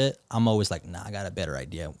plan shit, I'm always like, nah, I got a better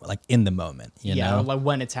idea. Like in the moment, you Yeah. know? Like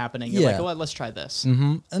when it's happening, you're Yeah. like, well, let's try this.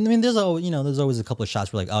 And I mean, there's always a couple of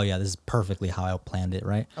shots where like, oh yeah, this is perfectly how I planned it,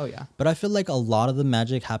 right? Oh yeah. But I feel like a lot of the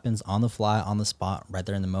magic happens on the fly, on the spot, right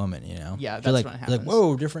there in the moment, you know? Yeah, I feel that's like, when it like, happens.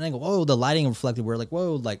 whoa, different angle. Whoa, the lighting reflected. We're like,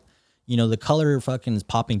 whoa, like, you know, the color fucking is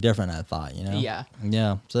popping different, I thought, you know? Yeah.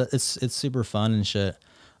 Yeah. So it's super fun and shit.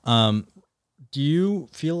 Do you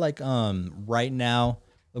feel like right now,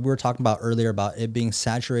 like we were talking about earlier about it being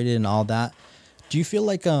saturated and all that, do you feel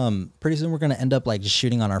like pretty soon we're gonna end up like just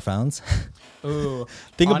shooting on our phones? Ooh.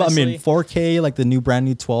 Think about, I mean, honestly, 4K, like the new brand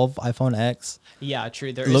new 12 iPhone X. Yeah,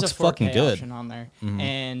 true. There It is looks a 4K fucking good. option on there,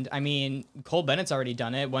 and I mean, Cole Bennett's already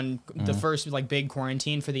done it. When the first like big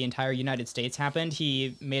quarantine for the entire United States happened,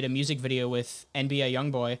 he made a music video with NBA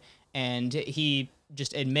YoungBoy, and he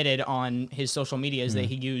just admitted on his social medias that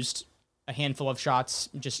he used a handful of shots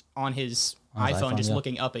just on his iPhone, just yeah.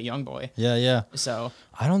 looking up at YoungBoy. Yeah. So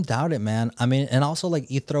I don't doubt it, man. I mean, and also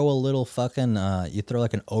like you throw a little fucking, you throw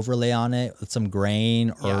like an overlay on it with some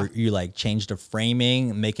grain, or Yeah. you like change the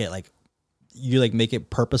framing, make it like, you like make it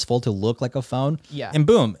purposeful to look like a phone. Yeah. And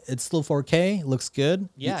boom, it's still 4K, looks good.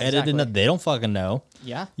 Yeah, You edited exactly. it, they don't fucking know,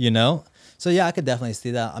 yeah, you know? So yeah, I could definitely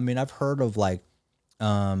see that. I mean, I've heard of like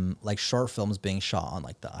short films being shot on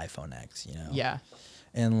like the iPhone X, you know? yeah,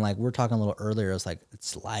 And like we were talking a little earlier, it's like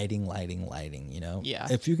it's lighting, you know? Yeah.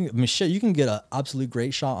 If you can, I mean, shit, you can get an absolute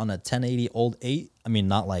great shot on a 1080 old 8. I mean,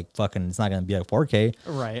 not like fucking, it's not going to be like 4K.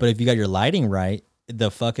 Right. But if you got your lighting right, the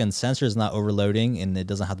fucking sensor is not overloading and it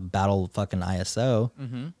doesn't have to battle fucking ISO.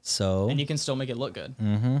 So And you can still make it look good.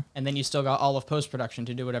 Mm-hmm. And then you still got all of post-production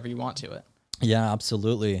to do whatever you want to it. yeah,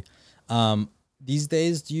 absolutely. These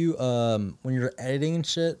days, do you when you're editing and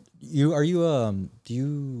shit, do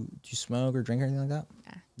you smoke or drink or anything like that?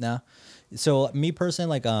 No. So me personally,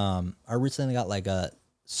 like I recently got like a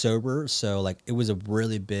sober, so like it was a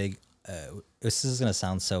really big. This is gonna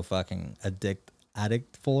sound so fucking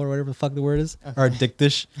addictful or whatever the fuck the word is, or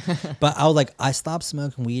addictish. But I was like, I stopped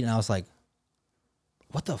smoking weed, and I was like,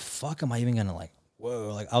 what the fuck am I even gonna like?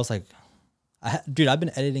 Whoa, like I was like, dude, I've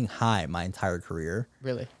been editing high my entire career.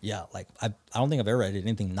 Really? Yeah, like I don't think I've ever edited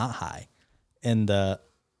anything not high, and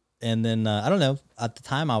then I don't know. At the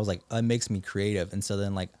time, I was like, it makes me creative, and so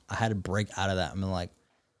then like I had to break out of that. I'm like,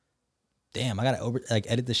 damn, I gotta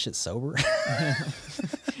edit this shit sober.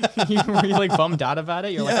 Were you like bummed out about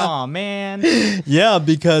it? You're like, oh man. Yeah,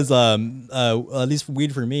 because at least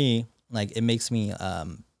weed for me, like it makes me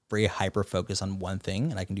very hyper focused on one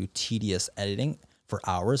thing, and I can do tedious editing for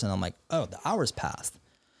hours, and I'm like, oh, the hours passed.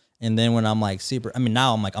 And then when I'm like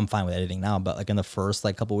now I'm like, I'm fine with editing now, but like in the first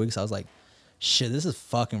like couple weeks, I was like, shit, this is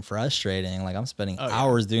fucking frustrating. Like I'm spending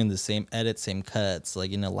hours doing the same edits, same cuts,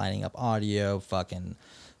 like, lining up audio, fucking,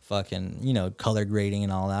 color grading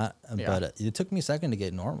and all that. Yeah. But it took me a second to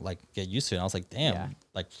get used to it. And I was like, damn,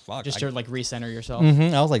 like fuck. Just to like recenter yourself.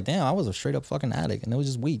 I was like, damn, I was a straight up fucking addict, and it was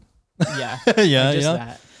just weed. Yeah. Yeah, just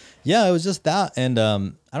that. Yeah, it was just that, and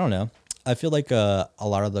I don't know. I feel like a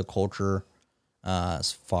lot of the culture,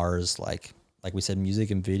 as far as like we said,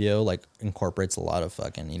 music and video, like incorporates a lot of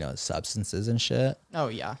fucking substances and shit. Oh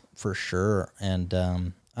yeah, for sure. And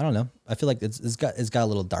I don't know. I feel like it's got a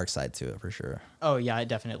little dark side to it for sure. Oh yeah, it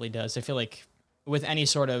definitely does. I feel like with any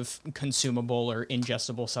sort of consumable or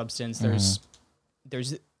ingestible substance,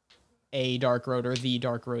 there's a dark road or the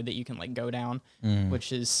dark road that you can like go down,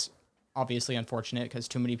 which is obviously unfortunate because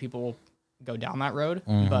too many people go down that road.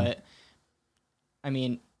 But I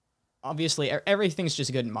mean, obviously everything's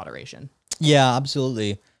just good in moderation. Yeah,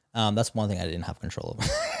 absolutely. That's one thing I didn't have control of.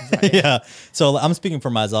 Right. Yeah. So I'm speaking for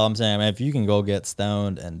myself. I'm saying, man, if you can go get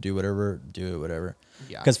stoned and do whatever, do it, whatever.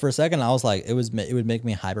 Yeah. Because for a second I was like, it would make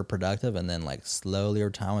me hyper productive, and then like slowly over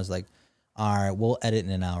time I was like, all right, we'll edit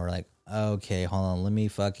in an hour. Like, okay, hold on, let me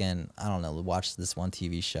fucking, I don't know, watch this one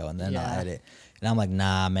TV show, and then I'll edit. And I'm like,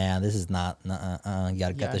 nah, man, this is not, you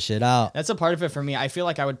gotta cut the shit out. That's a part of it for me. I feel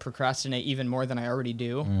like I would procrastinate even more than I already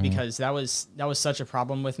do, because that was such a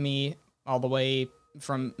problem with me all the way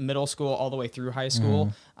from middle school all the way through high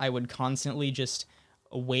school. I would constantly just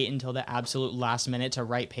wait until the absolute last minute to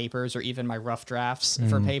write papers, or even my rough drafts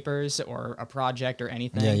for papers or a project or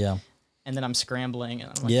anything. Yeah. And then I'm scrambling,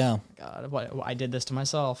 and I'm like, Yeah. God, what I did this to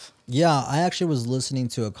myself. Yeah, I actually was listening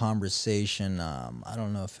to a conversation. I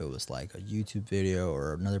don't know if it was like a YouTube video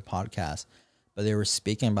or another podcast, but they were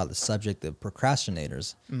speaking about the subject of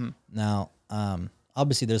procrastinators. Now,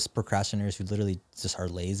 obviously, there's procrastinators who literally just are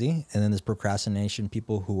lazy, and then there's procrastination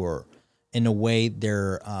people who are, in a way,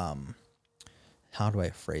 they're how do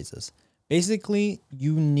I phrase this? Basically,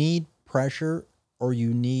 you need pressure, or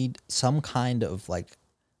you need some kind of like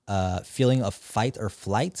feeling of fight or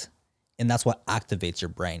flight, and that's what activates your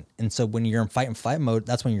brain. And so when you're in fight and flight mode,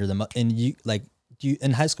 that's when you're and you like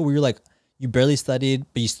in high school where you're like, you barely studied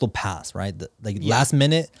but you still pass, right? Last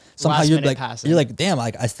minute somehow Last you're minute like passing. You're like, damn,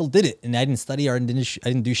 like I still did it, and I didn't study or I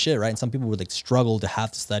didn't do shit, right? And some people would like struggle to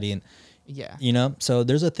have to study, and so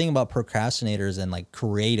there's a thing about procrastinators and like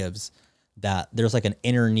creatives, that there's like an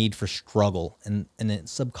inner need for struggle, and it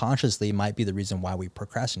subconsciously might be the reason why we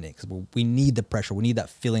procrastinate, because we need the pressure, we need that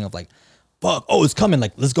feeling of like, fuck, oh, it's coming,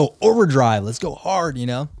 like let's go overdrive, let's go hard,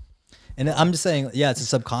 And I'm just saying, yeah, it's a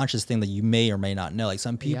subconscious thing that you may or may not know. Like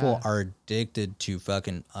some people are addicted to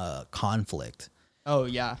fucking conflict. Oh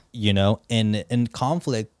yeah. And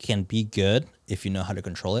conflict can be good if you know how to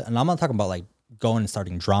control it. And I'm not talking about like going and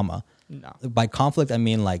starting drama. No. By conflict, I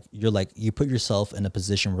mean like you put yourself in a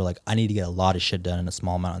position where like I need to get a lot of shit done in a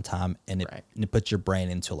small amount of time, and it puts your brain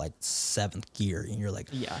into like seventh gear, and you're like,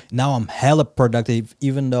 now I'm hella productive,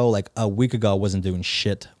 even though like a week ago I wasn't doing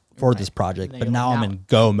shit for this project, but now I'm in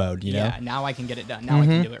go mode, you know? Yeah, now I can get it done. Now I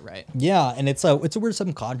can do it right. Yeah, and it's a weird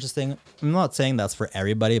subconscious thing. I'm not saying that's for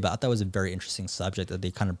everybody, but I thought it was a very interesting subject that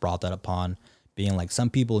they kind of brought that upon, being like some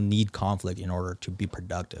people need conflict in order to be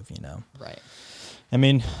productive, Right. I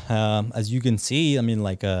mean, as you can see, I mean,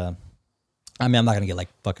 like, I'm not gonna get like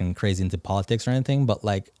fucking crazy into politics or anything, but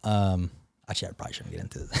like, actually, I probably shouldn't get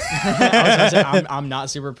into this. I was gonna say, I'm not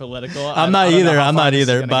super political. I'm not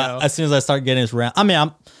either. But as soon as I start getting this round, I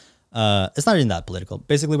mean, it's not even that political.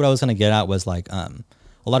 Basically, what I was gonna get at was like, a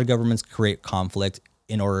lot of governments create conflict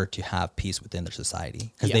in order to have peace within their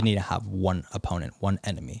society, because they Yeah. need to have one opponent, one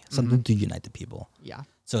enemy, something to unite the people. Yeah.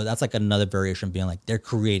 So that's like another variation being like they're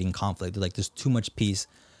creating conflict. They're like there's too much peace,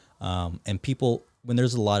 and people when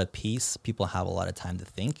there's a lot of peace, people have a lot of time to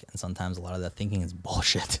think, and sometimes a lot of that thinking is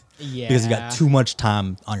bullshit. Because you Yeah. got too much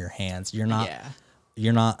time on your hands. Yeah.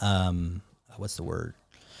 You're not what's the word?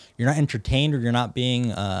 You're not entertained, or you're not being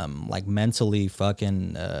like mentally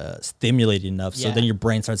fucking stimulated enough. So Yeah. then your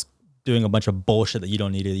brain starts doing a bunch of bullshit that you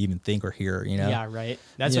don't need to even think or hear. You know? Yeah, right.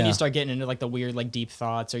 That's when Yeah. you start getting into like the weird, like deep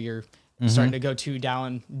thoughts, or you're starting to go too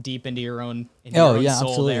down deep into your own, Oh, yeah, soul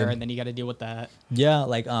absolutely. there, and then you got to deal with that. Yeah,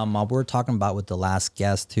 like we were talking about with the last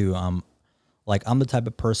guest too. Like I'm the type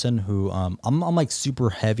of person who I'm like super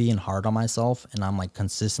heavy and hard on myself, and I'm like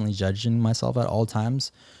consistently judging myself at all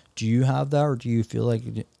times. Do you have that, or do you feel like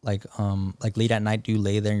late at night, do you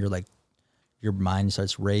lay there and you're like your mind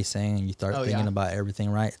starts racing and you start Oh, thinking yeah. about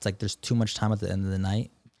everything, right? It's like there's too much time at the end of the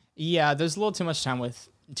night. Yeah, there's a little too much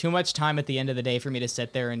time at the end of the day for me to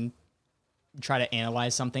sit there and try to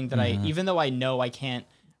analyze something that even though I know I can't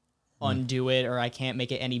undo it, or I can't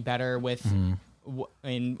make it any better with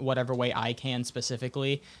in whatever way I can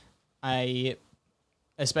specifically.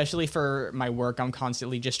 Especially for my work, I'm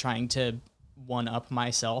constantly just trying to one up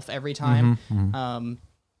myself every time.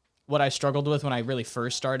 What I struggled with when I really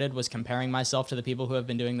first started was comparing myself to the people who have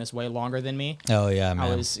been doing this way longer than me. Oh yeah,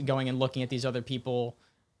 man. I was going and looking at these other people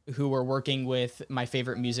who were working with my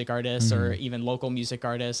favorite music artists or even local music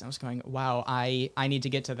artists. I was going, wow, I need to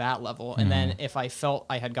get to that level. And then if I felt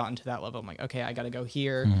I had gotten to that level, I'm like, okay, I got to go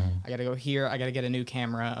here. I got to go here. I got to get a new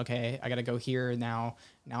camera. Okay, I got to go here now.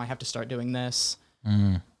 Now I have to start doing this.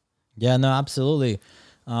 Yeah, no, absolutely.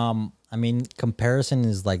 I mean, comparison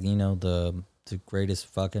is like, the greatest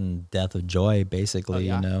fucking death of joy, basically,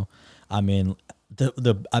 yeah. I mean,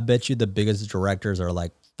 I bet you the biggest directors are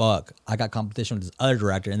like, fuck, I got competition with this other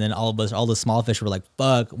director, and then all the small fish were like,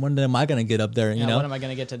 fuck, when am I gonna get up there? You know? When am I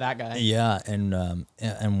going to get to that guy? Yeah, and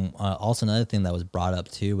also another thing that was brought up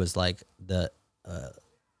too was like the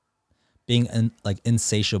being like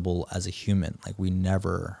insatiable as a human. Like we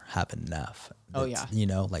never have enough. Oh, That's,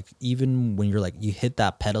 yeah. like even when you're like you hit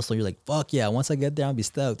that pedestal, you're like, fuck yeah, once I get there, I'll be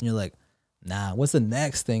stoked. And you're like, nah, what's the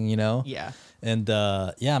next thing? Yeah. And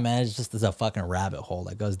yeah, man, it's a fucking rabbit hole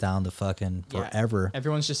that goes down to fucking Yeah. forever.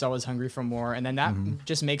 Everyone's just always hungry for more. And then that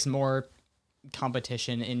just makes more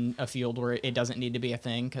competition in a field where it doesn't need to be a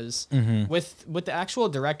thing. Because with the actual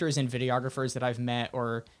directors and videographers that I've met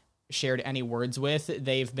or shared any words with,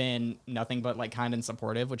 they've been nothing but like kind and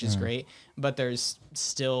supportive, which is great. But there's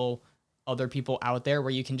still other people out there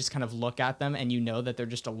where you can just kind of look at them and you know that they're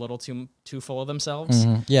just a little too full of themselves.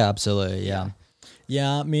 Yeah, absolutely.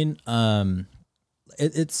 Yeah. I mean,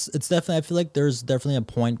 it's definitely, I feel like there's definitely a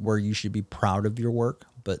point where you should be proud of your work,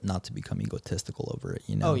 but not to become egotistical over it,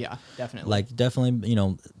 Oh yeah, definitely. Like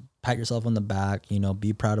definitely, pat yourself on the back,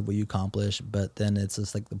 be proud of what you accomplished, but then it's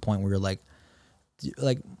just like the point where you're like,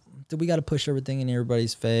 do we got to push everything in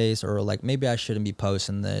everybody's face, or like maybe I shouldn't be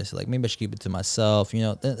posting this, like maybe I should keep it to myself.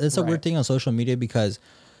 It's a weird Right. thing on social media because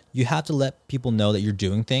you have to let people know that you're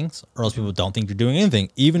doing things, or else people don't think you're doing anything.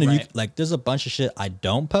 Even if you Right. like, there's a bunch of shit I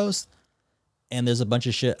don't post, and there's a bunch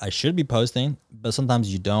of shit I should be posting, but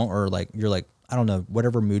sometimes you don't, or like you're like, I don't know,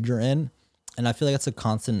 whatever mood you're in. And I feel like that's a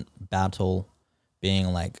constant battle,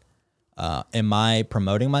 being like, am I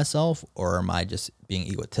promoting myself, or am I just being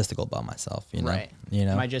egotistical about myself? Right. You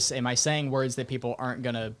know. Am I saying words that people are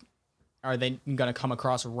they gonna come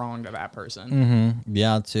across wrong to that person?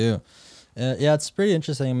 Yeah, too. Yeah, it's pretty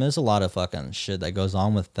interesting. I mean, there's a lot of fucking shit that goes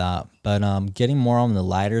on with that. But getting more on the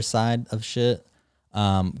lighter side of shit,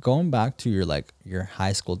 going back to your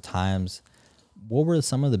high school times, what were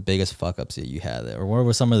some of the biggest fuck ups that you had there? Or what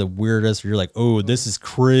were some of the weirdest where you're like, oh, this is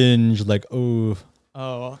cringe? Like, oh.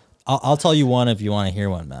 Oh, I'll tell you one if you want to hear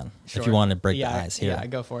one, man. If you sure. want to break yeah, the ice here. Yeah,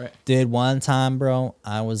 go for it. Dude, one time, bro,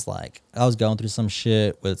 I was going through some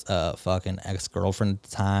shit with a fucking ex-girlfriend at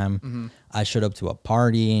the time. I showed up to a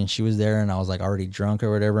party and she was there, and I was like already drunk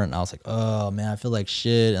or whatever. And I was like, oh man, I feel like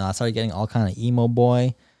shit. And I started getting all kind of emo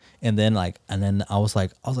boy. And then I was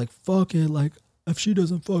like, fuck it. Like, if she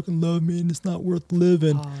doesn't fucking love me, and it's not worth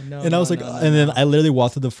living. Oh, no, and I was no, like, no, no, and then I literally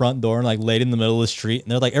walked to the front door and like laid in the middle of the street.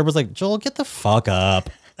 And they're like, everybody's like, Joel, get the fuck up.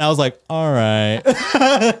 And I was like, all right.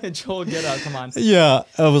 Joel, get up, come on. Yeah,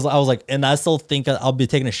 I was like, and I still think I'll be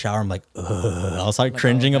taking a shower. I'm like, ugh. I'll start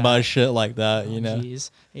cringing that. about shit like that, Jeez.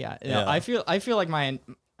 Yeah. Yeah. I feel like my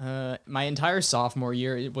entire sophomore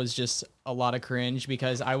year, it was just a lot of cringe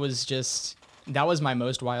because that was my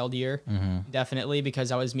most wild year, definitely,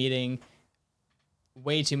 because I was meeting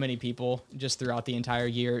way too many people just throughout the entire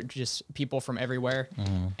year, just people from everywhere.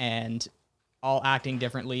 And all acting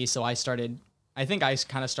differently. So I think I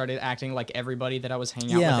kind of started acting like everybody that I was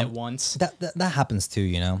hanging out with at once. That happens too,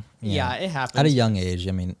 you know. Yeah, it happens. At a young age.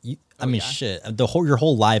 I mean, shit. Your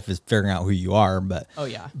whole life is figuring out who you are, but oh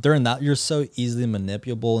yeah, during that you're so easily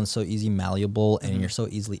manipulable and so easy malleable, and you're so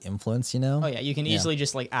easily influenced. You know. Oh yeah, you can easily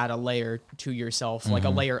just like add a layer to yourself, like a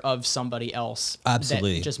layer of somebody else.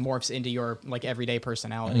 Absolutely. That just morphs into your like everyday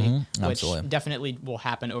personality, which definitely will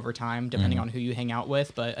happen over time depending on who you hang out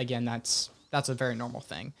with. But again, that's a very normal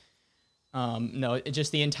thing. No, it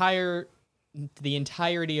just the entirety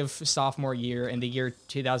of sophomore year and the year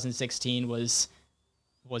 2016 was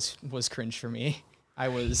cringe for me. I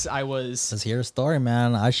was. Let's hear a story,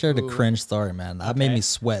 man. I shared a cringe story, man. That made me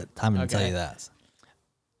sweat. Time to tell you that.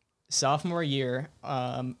 Sophomore year,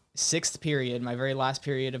 6th period, my very last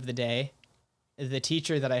period of the day. The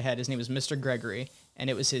teacher that I had, his name was Mr. Gregory, and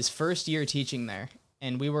it was his first year teaching there.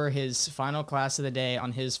 And we were his final class of the day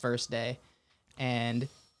on his first day, and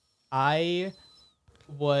I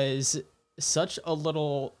was such a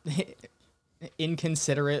little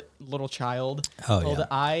inconsiderate little child. Oh,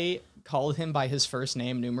 I called him by his first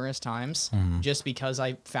name numerous times just because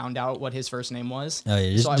I found out what his first name was. Oh,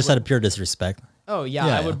 yeah, just out of pure disrespect. Oh, yeah.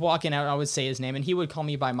 I would walk in and I would say his name, and he would call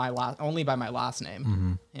me by only by my last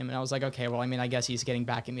name. And I was like, okay, well, I mean, I guess he's getting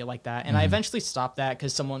back at me like that. And I eventually stopped that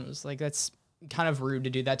because someone was like, that's kind of rude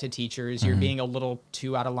to do that to teachers. You're being a little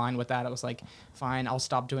too out of line with that. I was like, fine, I'll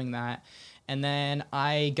stop doing that. And then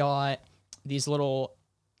I got these little,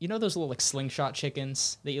 you know, those little like slingshot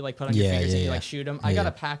chickens that you like put on your fingers and you like shoot them. I got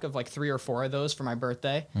a pack of like 3 or 4 of those for my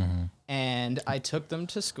birthday, and I took them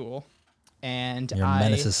to school. And You're a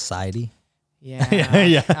menace to society.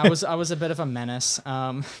 Yeah, I was a bit of a menace.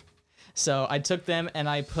 So I took them and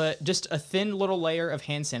I put just a thin little layer of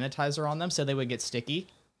hand sanitizer on them so they would get sticky.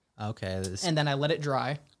 Okay. And then I let it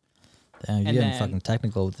dry. Damn, you're getting fucking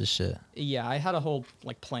technical with this shit. Yeah, I had a whole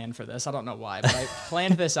like plan for this. I don't know why, but I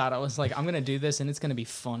planned this out. I was like, I'm gonna do this and it's gonna be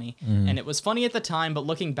funny. And it was funny at the time, but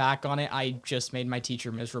looking back on it, I just made my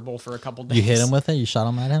teacher miserable for a couple days. You hit him with it? You shot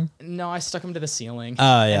him at him? No, I stuck him to the ceiling. Oh,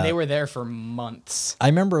 yeah. And they were there for months. I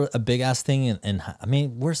remember a big ass thing, and I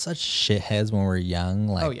mean, we're such shitheads when we're young.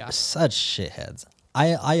 Like, such shitheads.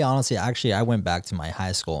 I honestly, actually, I went back to my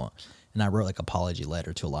high school and I wrote like apology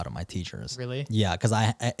letter to a lot of my teachers. Really? Yeah, because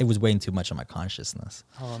it was weighing too much on my consciousness.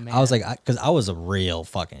 Oh man. I was like, because I was a real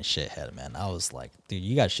fucking shithead, man. I was like, dude,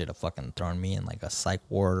 you guys should have fucking thrown me in like a psych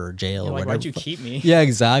ward or jail or like, whatever. why'd you keep me? Yeah,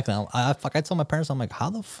 exactly. I told my parents, I'm like, how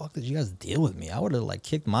the fuck did you guys deal with me? I would have like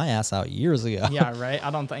kicked my ass out years ago. Yeah, right.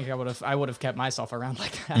 I don't think I would have kept myself around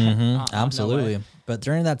like that. Absolutely. No, but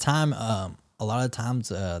during that time, a lot of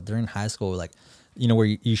times during high school, like, you know, where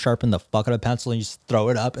you sharpen the fuck out of a pencil and you just throw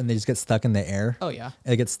it up and they just get stuck in the air. Oh, yeah.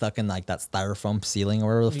 And it gets stuck in like that styrofoam ceiling or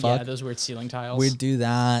whatever the fuck. Yeah, those weird ceiling tiles. We'd do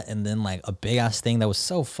that. And then like a big ass thing that was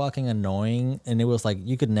so fucking annoying. And it was like,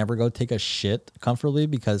 you could never go take a shit comfortably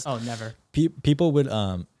because never. People would,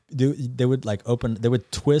 they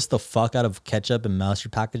would twist the fuck out of ketchup and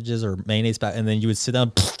mustard packages or mayonnaise pack, and then you would sit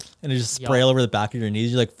down and it just spray all over the back of your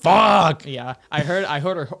knees. You're like, fuck. Yeah. I heard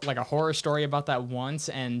like a horror story about that once,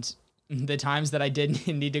 and the times that I did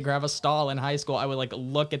need to grab a stall in high school, I would like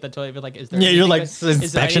look at the toilet and be like, is there you're like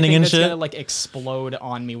inspectioning and shit gonna like explode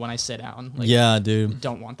on me when I sit down? Like, yeah, dude.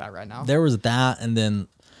 Don't want that right now. There was that, and then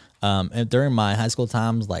and during my high school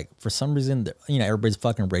times, like for some reason, you know, everybody's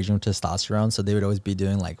fucking raging with testosterone, so they would always be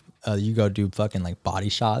doing like, you go do fucking like body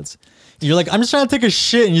shots. You're like, I'm just trying to take a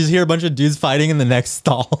shit, and you just hear a bunch of dudes fighting in the next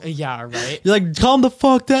stall. Yeah, right. You're like, calm the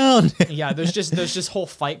fuck down. Yeah, there's just whole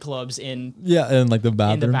fight clubs in and like the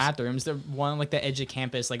bathrooms. In the bathrooms, the one like the edge of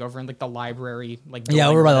campus, like over in like the library, like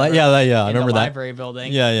over by the I remember the that library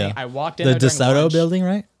building. Yeah. I walked in the there DeSoto building,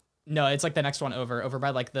 right? No, it's like the next one over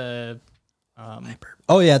by like the.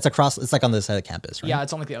 Oh yeah, it's across. It's like on the side of campus, right? Yeah,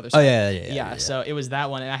 it's on like the other side. Oh yeah. So it was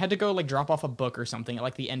that one, and I had to go like drop off a book or something at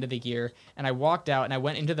like the end of the year. And I walked out, and I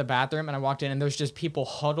went into the bathroom, and I walked in, and there's just people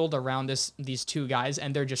huddled around these two guys,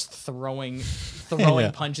 and they're just throwing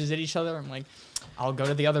punches at each other. I'm like, I'll go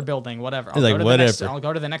to the other building, whatever. I'll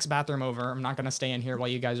go to the next bathroom over. I'm not gonna stay in here while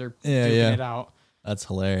you guys are duking it out. That's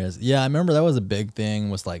hilarious. Yeah, I remember that was a big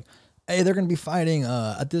thing. Was like, hey, they're gonna be fighting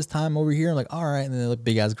at this time over here. I'm like, all right, and then a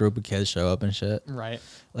big ass group of kids show up and shit. Right.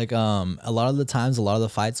 Like a lot of the times, a lot of the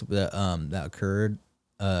fights that occurred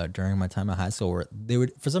during my time at high school, where they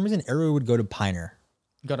would, for some reason, everyone would go to Piner.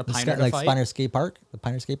 Go to Piner to like fight? Piner Skate Park, the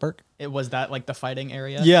Piner Skate Park. It was that like the fighting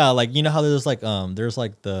area. Yeah, like you know how there's like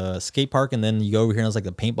the skate park, and then you go over here and there's like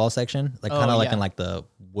the paintball section, like kind of like in like the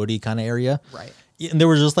woody kind of area. Right. And there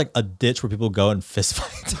was just like a ditch where people go and fist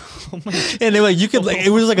fight. Oh my God. And they like you could like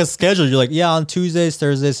it was like a schedule. You're like, yeah, on Tuesdays,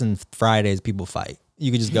 Thursdays, and Fridays people fight.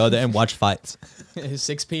 You could just go there and watch fights.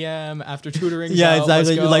 6 p.m. after tutoring. Yeah, out, let's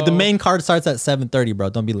exactly. Like the go. main card starts at 7:30, bro.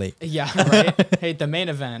 Don't be late. Yeah, right. Hey, the main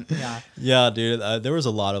event. Yeah. Yeah, dude. There was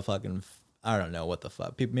a lot of fucking. I don't know what the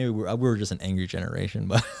fuck. People, maybe we were just an angry generation,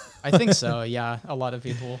 but I think so. Yeah, a lot of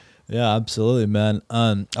people. yeah, absolutely, man.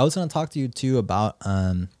 I was gonna talk to you too about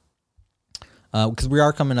because we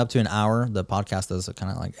are coming up to an hour. The podcast does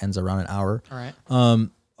kind of like ends around an hour. All right.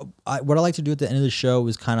 What I like to do at the end of the show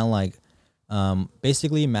is kind of like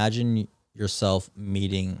basically imagine yourself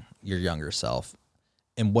meeting your younger self,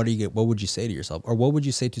 and what would you say to yourself, or what would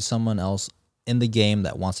you say to someone else in the game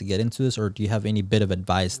that wants to get into this, or do you have any bit of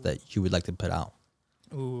advice that you would like to put out?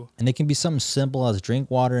 Ooh. And it can be something simple as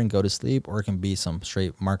drink water and go to sleep, or it can be some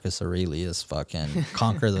straight Marcus Aurelius fucking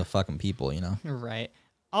conquer the fucking people, you know? Right.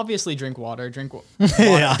 Obviously, drink water. Drink water.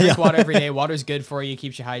 Yeah, Drink water every day. Water's good for you.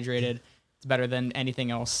 Keeps you hydrated. It's better than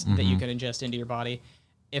anything else that you can ingest into your body.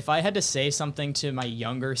 If I had to say something to my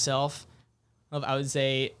younger self, I would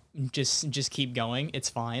say just keep going. It's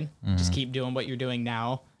fine. Just keep doing what you're doing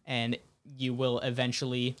now, and you will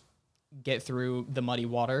eventually get through the muddy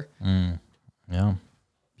water. Yeah.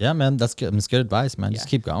 Yeah, man, that's good. It's good advice, man. Just Yeah.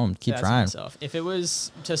 keep going. Keep That's trying. myself. If it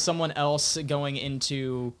was to someone else going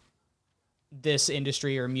into this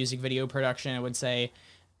industry or music video production, I would say,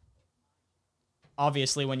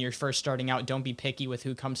 obviously, when you're first starting out, don't be picky with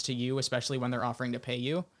who comes to you, especially when they're offering to pay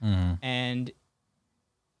you. And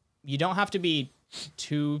you don't have to be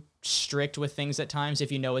too strict with things at times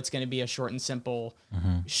if you know it's going to be a short and simple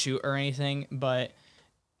shoot or anything, but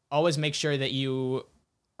always make sure that you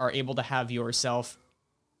are able to have yourself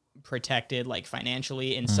protected, like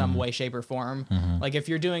financially in some way, shape, or form. Like if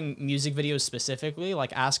you're doing music videos specifically,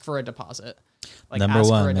 like ask for a deposit. Like Number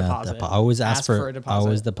ask one, for a man. deposit. Always ask for a deposit.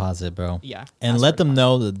 always deposit, bro. Yeah. And ask let for a them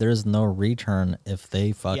know that there's no return if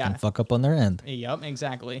they fucking Yeah. fuck up on their end. Yep,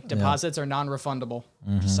 exactly. Deposits are non-refundable.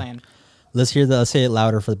 Just saying. Let's say it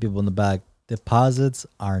louder for the people in the back. Deposits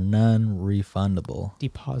are non-refundable.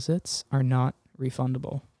 Deposits are not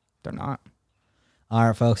refundable. They're not. All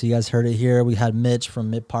right, folks, you guys heard it here. We had Mitch from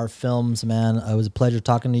Midpart Films, man. It was a pleasure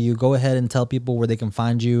talking to you. Go ahead and tell people where they can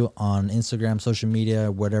find you on Instagram, social media,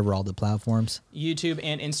 whatever, all the platforms. YouTube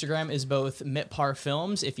and Instagram is both Mitpar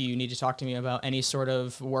Films. If you need to talk to me about any sort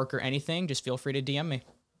of work or anything, just feel free to DM me.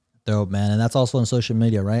 Dope, man. And that's also on social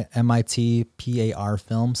media, right? MITPAR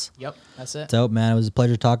Films. Yep, that's it. Dope, man. It was a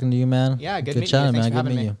pleasure talking to you, man. Yeah, good meeting you. chatting, Thanks man. for Good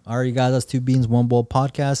having meeting me. you. All right, you guys, that's Two Beans, One Bowl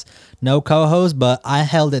podcast. No co-host, but I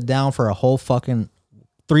held it down for a whole fucking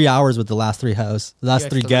 3 hours with the last three hosts. The last You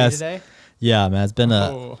had three three guests. today? Yeah, man. It's been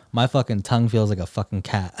my fucking tongue feels like a fucking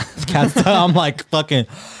cat. Cat's tongue. I'm like, fucking,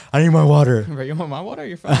 I need my water. Bro, you want my water?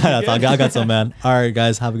 You're fine. I got some, man. All right,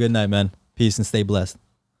 guys. Have a good night, man. Peace and stay blessed.